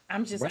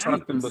 I'm just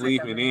trust and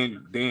believe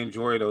in they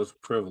enjoy those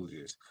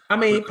privileges. I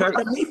mean, part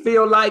of me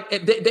feel like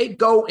they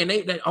go and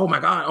they oh my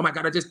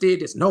god, I just did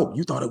this. No,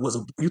 you thought it was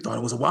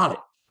a wallet.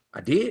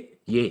 I did?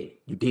 Yeah,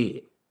 you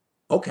did.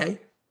 Okay.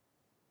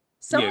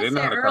 Someone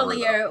said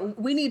earlier,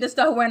 we need to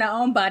start wearing our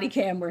own body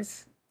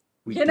cameras.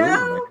 We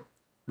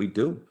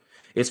do.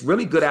 It's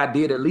really good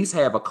idea to at least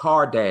have a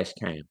car dash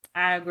cam.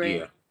 I agree.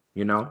 Yeah.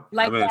 You know,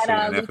 like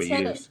that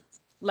lieutenant.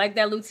 Like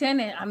that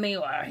lieutenant. I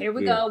mean, here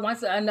we go.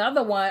 Once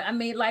another one. I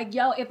mean, like,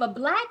 yo, if a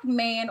black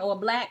man or a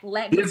black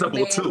Latino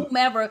man,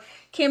 whomever,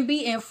 can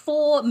be in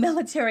full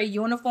military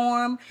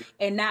uniform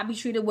and not be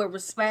treated with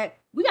respect,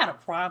 we got a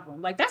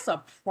problem. Like, that's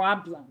a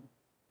problem.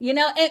 You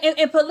know,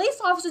 and police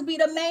officers be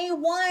the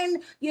main one,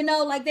 you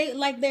know, they're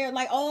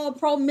like all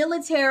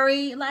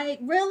pro-military. Like,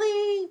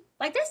 really?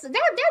 Like,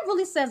 that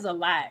really says a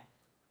lot.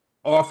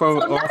 Off of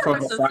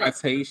a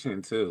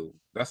citation too.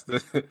 That's the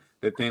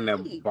thing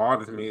that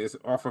bothers me. Is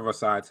off of a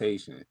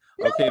citation.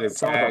 Okay,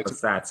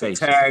 the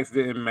tags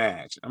didn't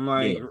match. I'm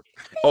like,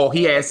 oh,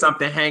 he had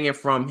something hanging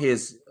from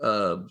his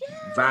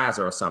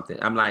visor or something.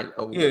 I'm like,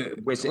 oh,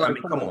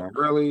 come on,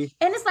 really?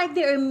 And it's like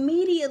they're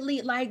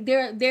immediately like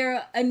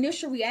their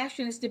initial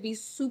reaction is to be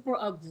super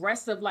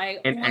aggressive,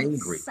 like and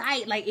angry.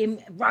 Sight, like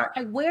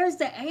where's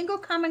the anger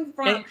coming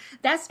from?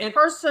 That's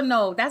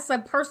personal. That's a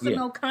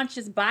personal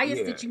conscious bias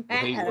that you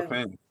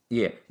have.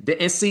 Yeah,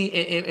 and see,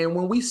 and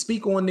when we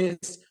speak on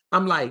this,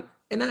 I'm like,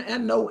 and I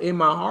know in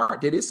my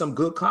heart that there's some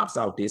good cops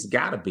out there. It's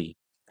gotta be.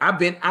 I've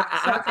been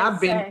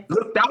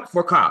looked out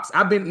for cops.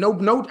 I've been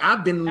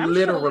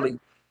literally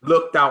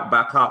looked out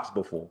by cops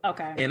before.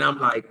 Okay, and I'm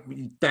like,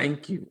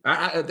 thank you.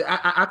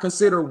 I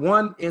consider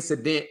one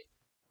incident.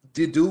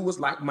 The dude was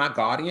like my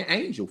guardian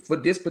angel for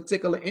this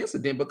particular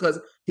incident because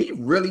he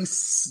really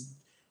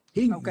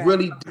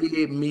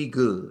did me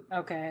good.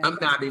 Okay, I'm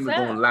not even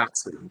gonna lie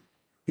to you.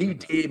 He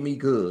did me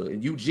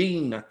good.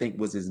 Eugene, I think,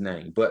 was his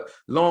name. But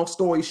long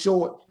story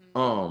short,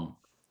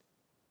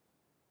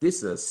 this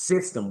is a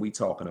system we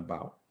talking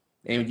about.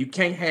 And you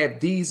can't have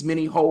these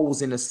many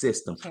holes in the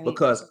system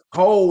because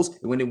holes,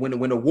 when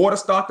the water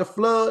start to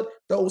flood,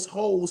 those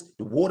holes,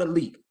 the water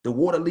leak.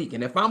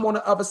 And if I'm on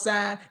the other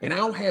side and I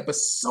don't have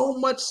so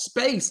much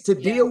space to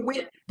deal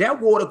with, that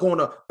water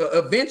gonna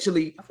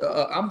eventually,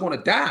 I'm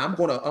gonna die. I'm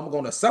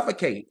gonna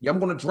suffocate. I'm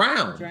gonna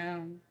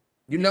drown.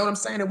 You know what I'm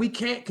saying? And we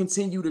can't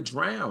continue to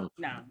drown.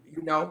 No.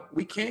 You know,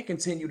 we can't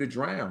continue to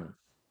drown.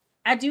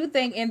 I do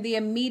think one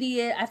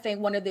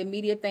of the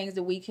immediate things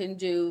that we can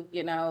do,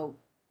 you know,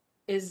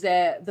 is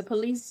that the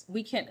police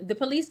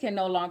can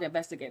no longer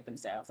investigate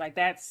themselves. Like,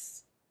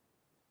 that's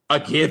a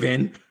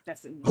given.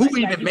 Who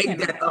even made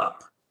that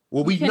up?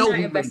 Well, we know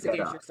who made that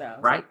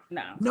up, right?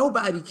 No.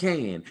 Nobody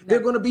can. No. They're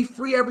going to be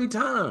free every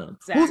time.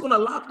 Exactly. Who's going to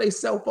lock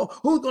themselves up?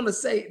 Who's going to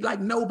say, like,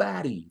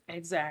 nobody?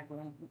 Exactly.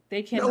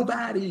 They can't.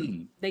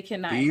 Nobody. They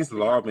cannot. These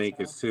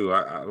lawmakers, too.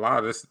 A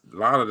lot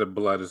of the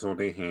blood is on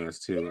their hands,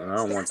 too. And I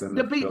don't want them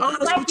to be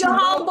honest. Like your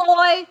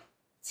homeboy,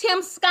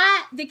 Tim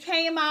Scott, that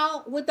came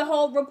out with the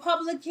whole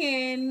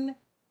Republican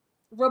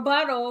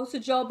rebuttal to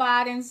Joe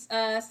Biden's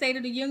State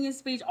of the Union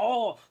speech.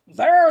 Oh,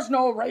 there's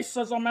no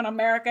racism in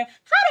America. How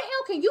the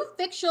hell can you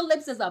fix your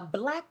lips as a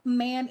black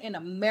man in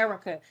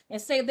America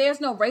and say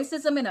there's no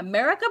racism in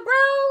America, bro?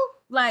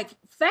 Like,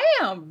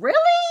 fam, really?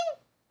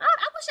 I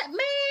wish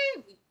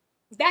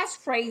That's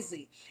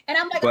crazy. And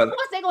I'm like, of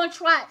course they're gonna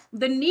try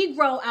the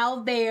Negro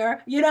out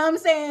there. You know what I'm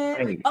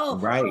saying?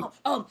 Right.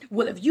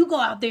 Well, if you go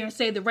out there and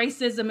say the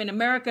racism in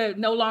America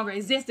no longer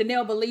exists, then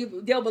they'll believe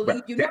you.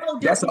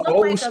 That's an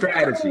old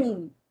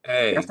strategy.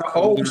 Hey, that's an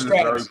old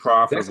strategy.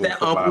 That's that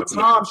Uncle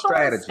Tom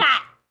strategy.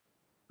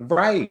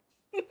 Right.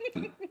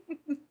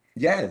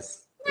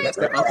 Yes. That's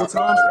the Uncle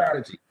Tom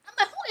strategy. I'm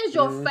like, who is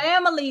your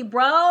family,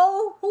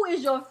 bro? Who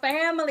is your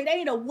family? They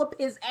need to whoop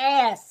his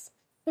ass.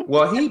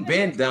 Well, he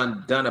been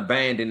done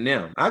abandoned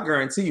them. I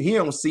guarantee you, he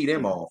don't see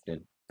them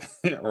often.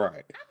 Right. I'm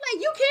like,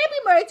 you can't be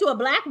married to a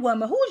black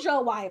woman. Who's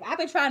your wife? I've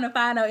been trying to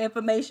find out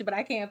information, but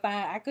I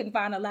couldn't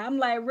find a lot. I'm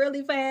like,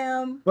 really,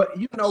 fam? But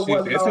you know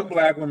what? It's a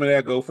black woman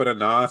that go for the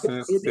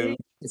nonsense too.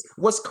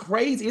 What's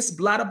crazy? It's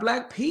a lot of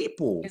black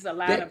people. It's a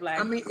lot of black.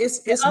 I mean,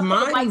 it's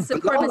mind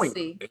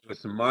blowing.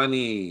 It's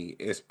money.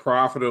 It's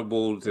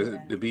profitable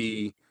to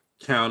be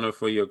counter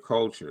for your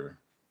culture.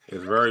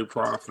 It's very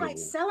profitable.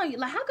 It's like selling.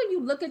 Like, how can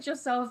you look at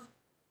yourself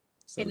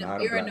in the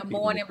mirror in the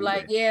morning,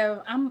 like, yeah,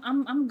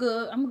 I'm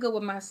good. I'm good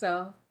with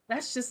myself.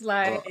 That's just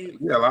like,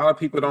 yeah, a lot of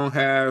people don't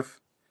have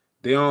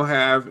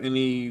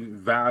any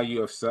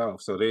value of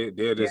self, so they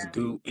just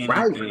do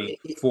anything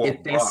for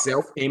it's that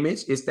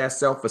self-image, it's that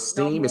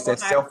self-esteem, it's that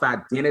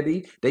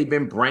self-identity. They've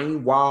been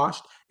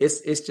brainwashed.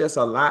 It's just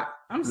a lot.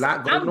 I'm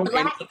black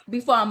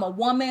before I'm a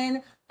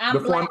woman.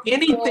 I'm black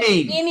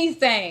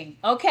anything.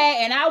 Okay,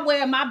 and I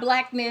wear my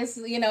blackness,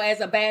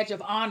 as a badge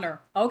of honor.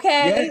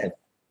 Okay. Yes.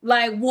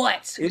 Like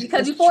what?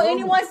 Because before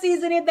anyone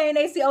sees anything,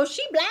 they see, oh,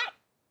 she black.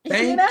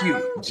 Thank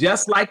you.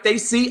 Just like they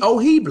see, oh,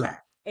 he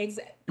black.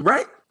 Exactly.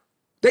 Right?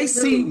 They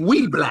see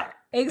we black.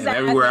 Exactly.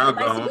 And everywhere I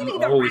go,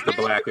 I'm always the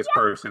blackest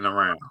person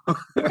around. I'm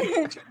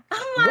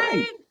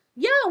like,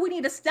 we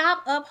need to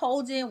stop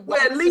upholding.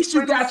 Well, at least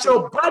you got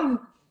your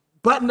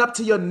button up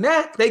to your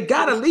neck. They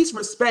got to at least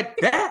respect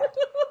that.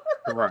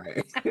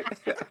 Right.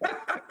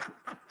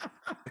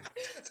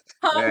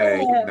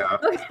 Hey,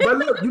 But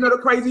look, the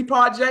crazy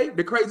part, Jay?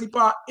 The crazy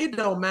part, it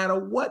don't matter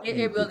what.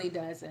 It really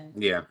doesn't.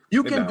 Yeah.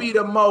 You can be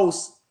the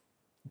most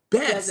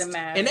best. Doesn't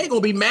matter. And they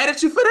gonna be mad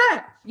at you for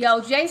that.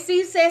 Yo,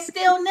 JC said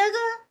still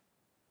nigga.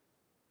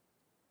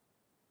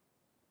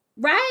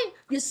 Right?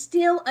 You're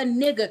still a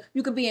nigga.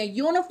 You could be in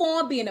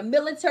uniform, be in the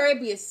military,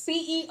 be a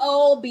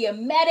CEO, be a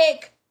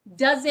medic.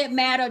 Doesn't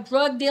matter.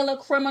 Drug dealer,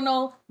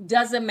 criminal,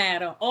 doesn't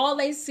matter. All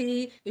they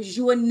see is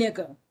you a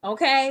nigga.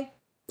 Okay?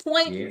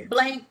 Point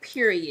blank,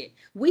 period.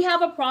 We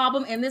have a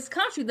problem in this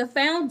country. The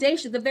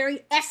foundation, the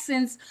very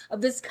essence of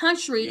this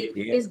country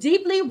is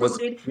deeply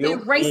rooted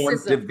in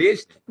racism.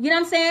 You know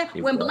what I'm saying?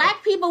 When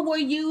black people were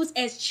used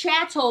as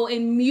chattel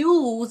and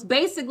mules,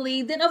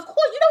 basically, then of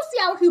course you don't see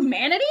our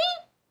humanity.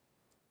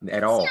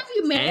 At all. See our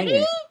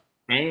humanity?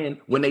 And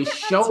when they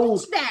show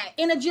that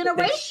in a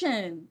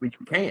generation. You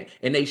can't.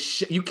 And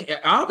you can't,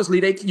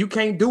 obviously you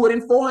can't do it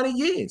in 400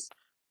 years.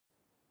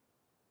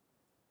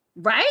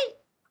 Right?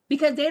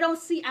 Because they don't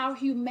see our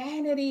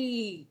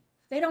humanity.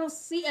 They don't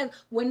see it.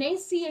 When they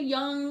see a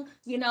young,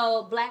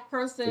 black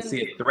person. They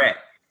see a threat.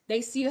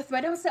 They see a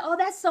threat. They don't say, oh,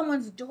 that's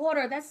someone's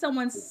daughter. That's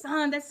someone's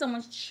son. That's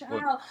someone's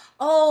child.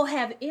 Oh,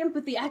 have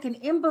empathy. I can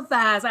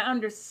empathize. I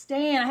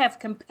understand. I have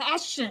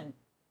compassion.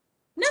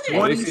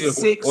 Or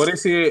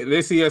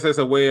they see us as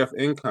a way of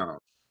income.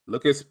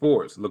 Look at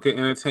sports. Look at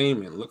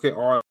entertainment. Look at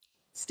art.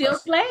 Still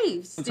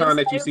slaves. Sometimes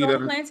that you see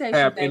them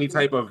have any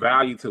type of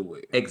value to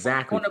it.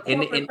 Exactly. On a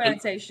corporate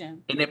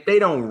plantation. And if they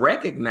don't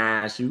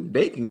recognize you,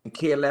 they can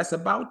care less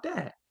about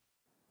that.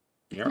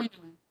 Yeah.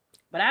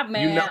 But I'm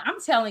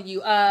telling you,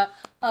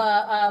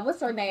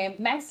 what's her name?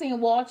 Maxine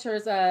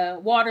Waters,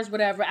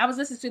 whatever. I was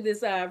listening to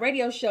this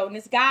radio show, and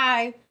this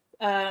guy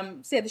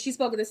said that she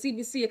spoke at the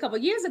CBC a couple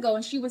of years ago,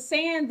 and she was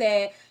saying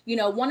that,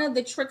 one of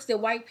the tricks that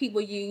white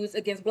people use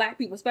against black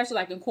people, especially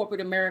like in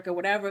corporate America,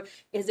 whatever,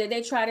 is that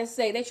they try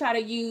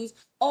to use,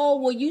 oh,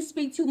 well, you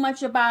speak too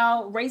much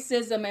about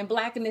racism and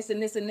blackness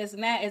and this and this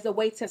and that as a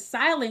way to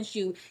silence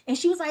you. And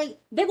she was like,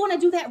 they're going to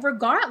do that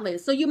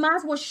regardless. So you might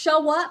as well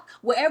show up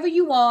wherever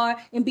you are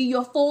and be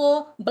your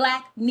full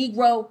black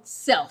Negro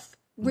self.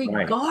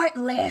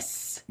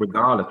 Regardless,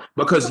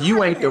 because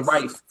you ain't the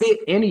right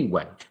fit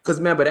anyway. Because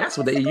remember, that's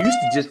what they used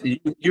to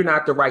you're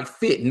not the right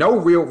fit. No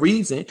real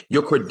reason.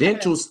 Your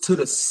credentials to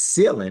the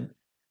ceiling,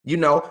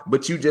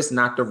 but you just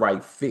not the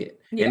right fit.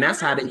 Yeah. And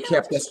that's how they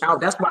kept us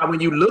out. That's why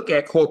when you look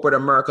at corporate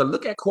America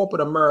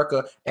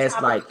as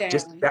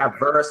just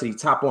diversity,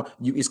 top on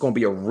you. It's going to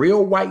be a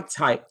real white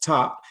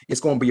top. It's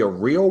going to be a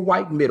real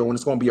white middle, and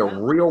it's going to be a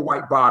real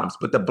white bottoms.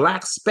 But the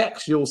black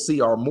specks you'll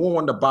see are more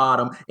on the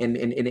bottom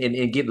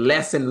and get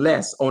less and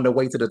less on the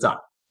way to the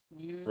top.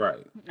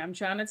 Right. I'm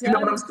trying to tell you.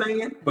 Know what I'm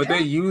saying? But they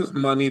use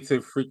money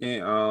to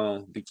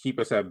freaking to keep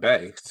us at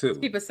bay too.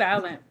 Keep us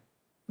silent.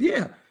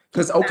 Yeah.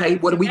 Because,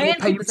 what do we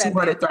pay you?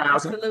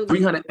 200,000,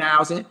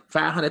 300,000,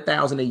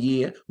 500,000 a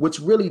year,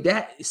 which really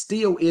that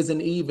still isn't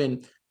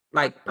even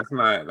like. That's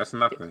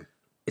nothing.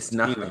 It's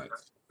nothing.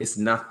 It's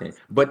nothing.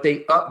 But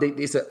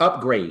it's an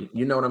upgrade.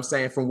 You know what I'm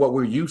saying? From what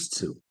we're used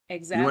to.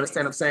 Exactly. You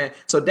understand what I'm saying?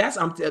 So that's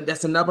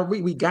another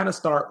we got to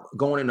start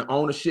going into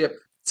ownership.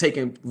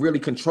 taking really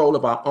control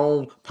of our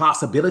own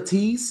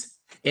possibilities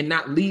and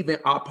not leaving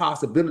our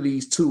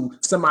possibilities to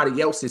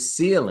somebody else's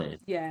ceiling.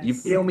 Yes, you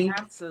feel me?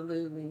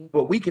 Absolutely.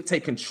 But we can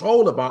take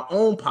control of our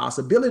own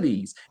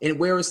possibilities, and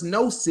where it's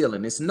no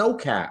ceiling, it's no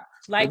cap.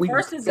 Like we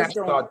Versus got is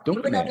to start doing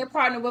even though that. they're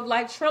partnered with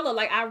like Triller,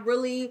 like I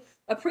really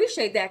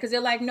appreciate that because they're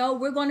like, no,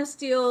 we're going to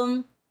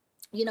still,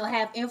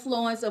 have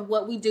influence of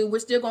what we do. We're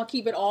still going to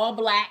keep it all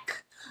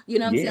black. You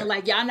know what I'm saying?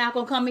 Like, y'all not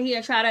going to come in here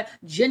and try to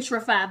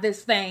gentrify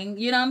this thing.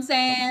 You know what I'm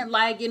saying?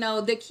 Like,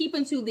 they're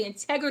keeping to the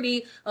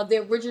integrity of the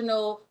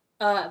original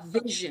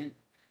vision.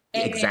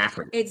 And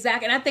Exactly.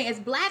 And I think as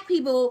Black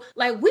people,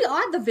 like, we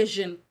are the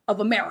vision of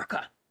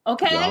America.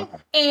 Okay.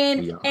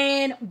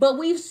 But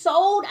we've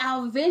sold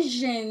our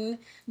vision,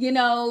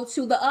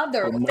 to the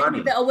other.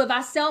 If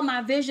I sell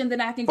my vision,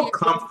 then I can get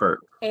comfort.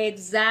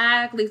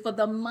 Exactly. For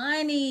the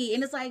money.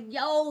 And it's like,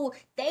 yo,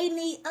 they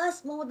need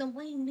us more than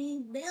we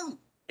need them.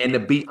 And to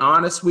be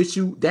honest with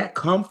you, that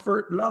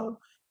comfort, Lo,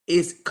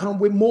 is come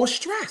with more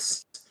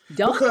stress.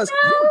 Because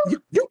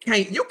you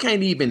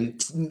can't even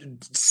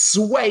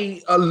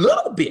sway a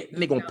little bit, and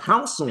they're gonna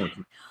pounce on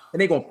you.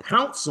 And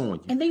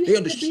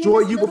they'll destroy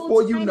you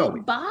before you know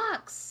it.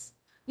 Box.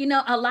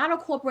 A lot of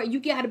corporate, you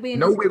got to be in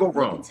no wiggle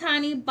room.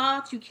 Tiny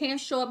box. You can't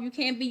show up. You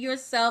can't be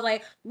yourself.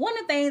 Like one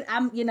of the things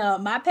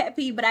my pet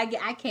peeve, but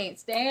I can't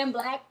stand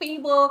Black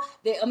people.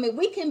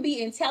 We can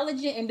be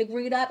intelligent and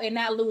degreed up and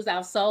not lose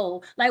our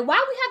soul. Like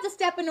why we have to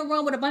step in the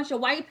room with a bunch of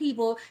white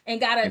people and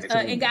gotta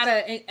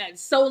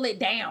soul it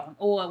down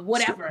or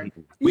whatever.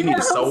 We need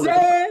to soul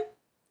it.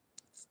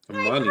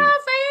 Like, money. Fam,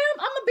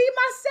 I'm gonna be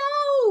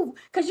myself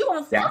because you're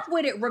gonna fuck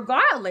with it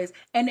regardless,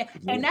 and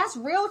that's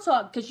real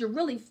talk because you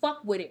really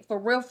fuck with it for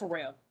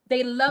real.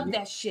 They love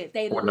that shit.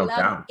 They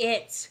love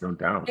it. No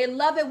doubt. They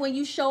love it when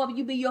you show up,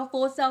 you be your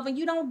full self, and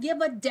you don't give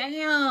a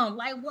damn.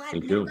 Like what?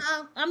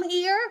 I'm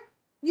here.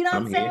 You know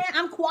what I'm saying?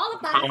 I'm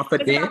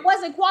qualified. If I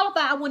wasn't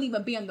qualified, I wouldn't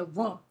even be in the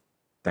room.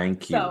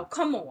 Thank you. So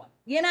come on,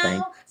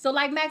 So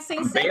like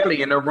Maxine said, I'm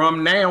barely in the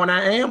room now, and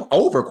I am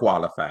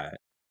overqualified.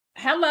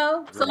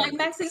 Hello. So like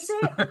Maxine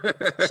said,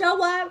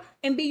 show up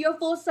and be your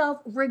full self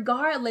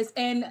regardless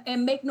and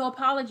make no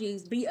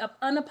apologies. Be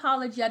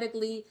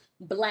unapologetically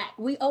Black.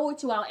 We owe it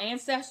to our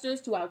ancestors,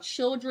 to our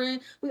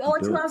children. We owe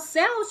it to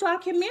ourselves, to our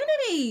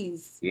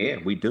communities. Yeah,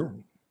 we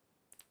do.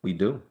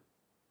 That's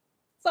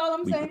all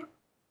I'm saying.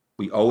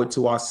 We owe it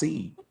to our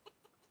seed,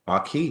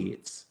 our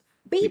kids.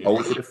 We owe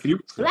it to the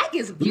future. Black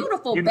is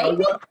beautiful, you baby. Know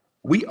what?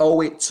 We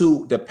owe it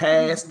to the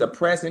past, the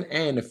present,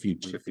 and the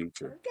future.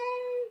 Okay.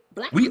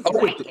 Black we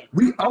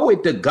owe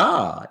it to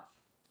God.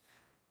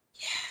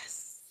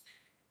 Yes.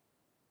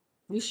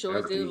 We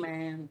sure do,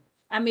 man.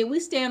 We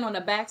stand on the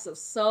backs of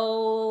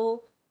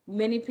so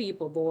many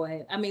people,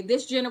 boy.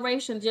 This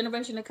generation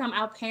to come,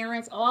 our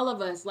parents, all of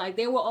us, like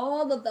they were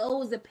all of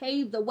those that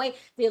paved the way.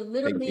 They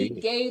literally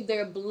gave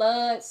their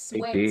blood,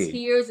 sweat,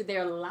 tears,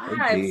 their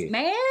lives,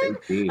 man.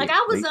 Like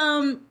I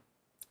was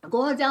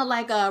going down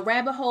like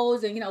rabbit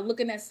holes and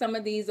looking at some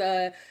of these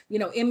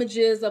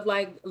images of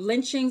like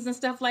lynchings and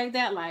stuff like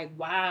that. Like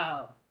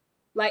wow,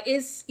 like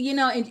it's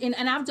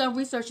and I've done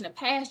research in the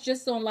past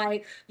just on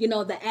like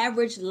the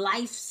average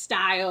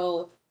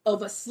lifestyle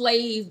of a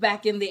slave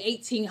back in the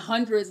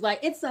 1800s. Like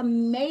it's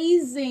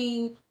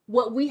amazing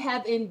what we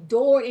have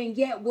endured, and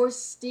yet we're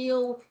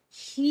still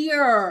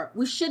here.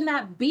 We should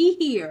not be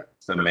here.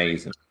 It's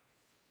amazing.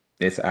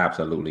 It's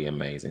absolutely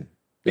amazing.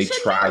 They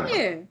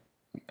try.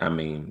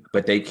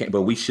 But they can't.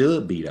 But we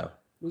should be though.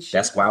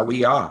 That's why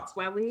we are. That's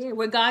why we're here.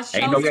 We're God's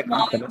chosen. Ain't no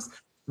confidence.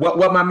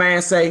 What my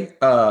man say?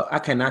 I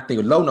cannot think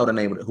of. Lo know the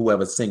name of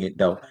whoever sing it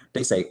though.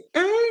 They say,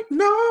 "Ain't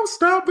no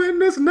stopping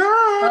this now."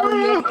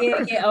 Oh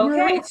yeah.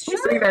 Okay, it's true.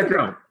 Sing that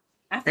drum.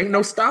 Ain't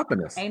no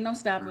stopping us. Ain't no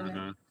stopping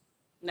us.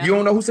 No. You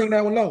don't know who sing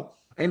that one, Lo?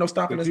 Ain't no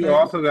stopping us. You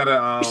also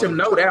gotta. You should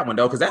know that one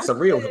though, because that's a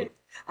real hit.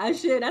 I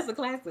should. That's a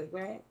classic,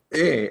 right?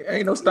 Yeah,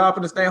 ain't no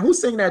stopping us now. Who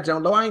sing that,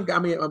 John?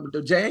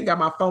 Lo, Jay ain't got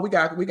my phone. We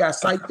got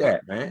cite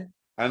that, man.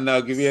 I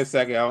know. Give me a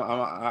second.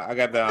 I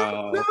got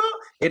the.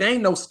 It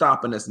ain't no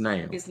stopping us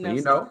now. It's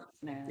no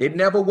now. It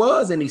never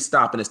was any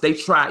stopping us. They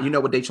try. You know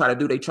what they try to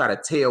do? They try to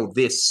tell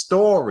this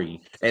story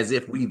as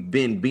if we've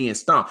been being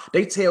stomped.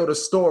 They tell the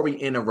story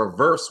in a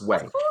reverse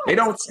way. They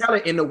don't tell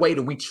it in the way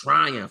that we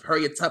triumph.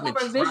 Harriet Tubman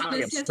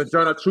triumphs.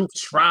 Sojourner Truth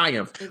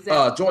triumph.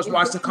 Exactly. George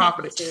Washington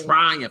Carpenter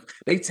triumph.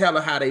 They tell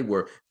her how they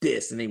were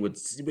this and they would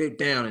sit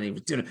down and they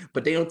would do,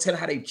 but they don't tell her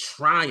how they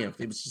triumph.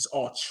 It was just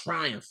all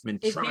triumph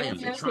and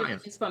triumph and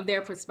triumph. It's from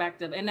their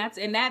perspective, and that's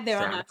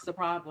the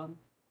problem.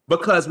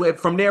 Because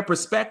from their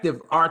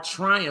perspective, our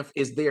triumph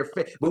is their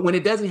faith. But when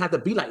it doesn't have to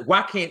be like,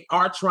 why can't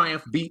our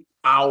triumph be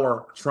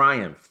our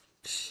triumph?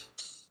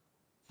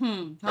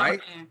 Right?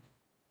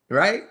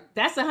 Right?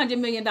 That's $100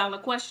 million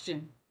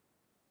question.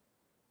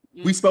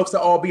 We supposed to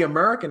all be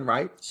American,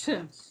 right?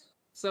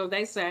 So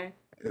they say.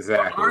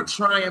 Exactly. Our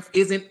triumph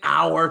isn't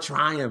our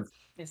triumph.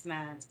 It's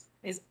not.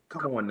 It's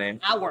come on, man.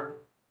 Our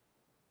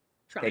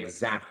triumph.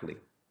 Exactly.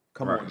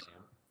 Come on.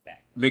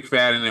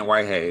 McFadden and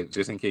Whitehead,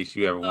 just in case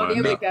you ever want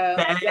to know.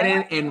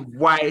 McFadden and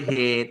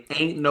Whitehead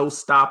ain't no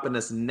stopping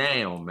us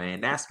now,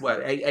 man. That's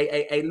what.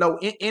 Hey, Lo,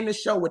 in the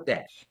show with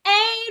that.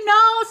 Ain't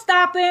no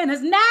stopping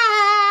us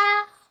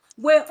now.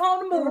 We're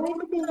on the move. We're on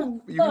the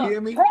move. You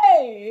hear me?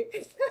 Hey.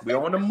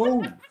 We're on the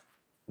move.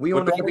 We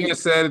on With the that being move.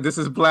 said, this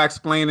is Black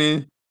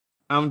Splaining.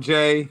 I'm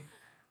Jay.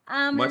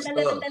 Much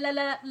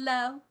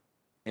love.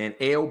 And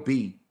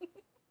LB.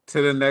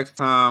 To the next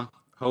time.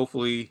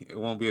 Hopefully, it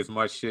won't be as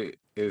much shit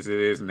as it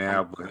is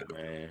now. But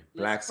man,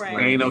 Black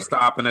ain't no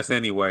stopping us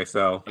anyway.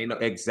 So ain't no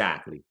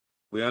exactly.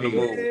 We on the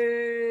move.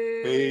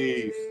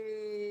 Peace.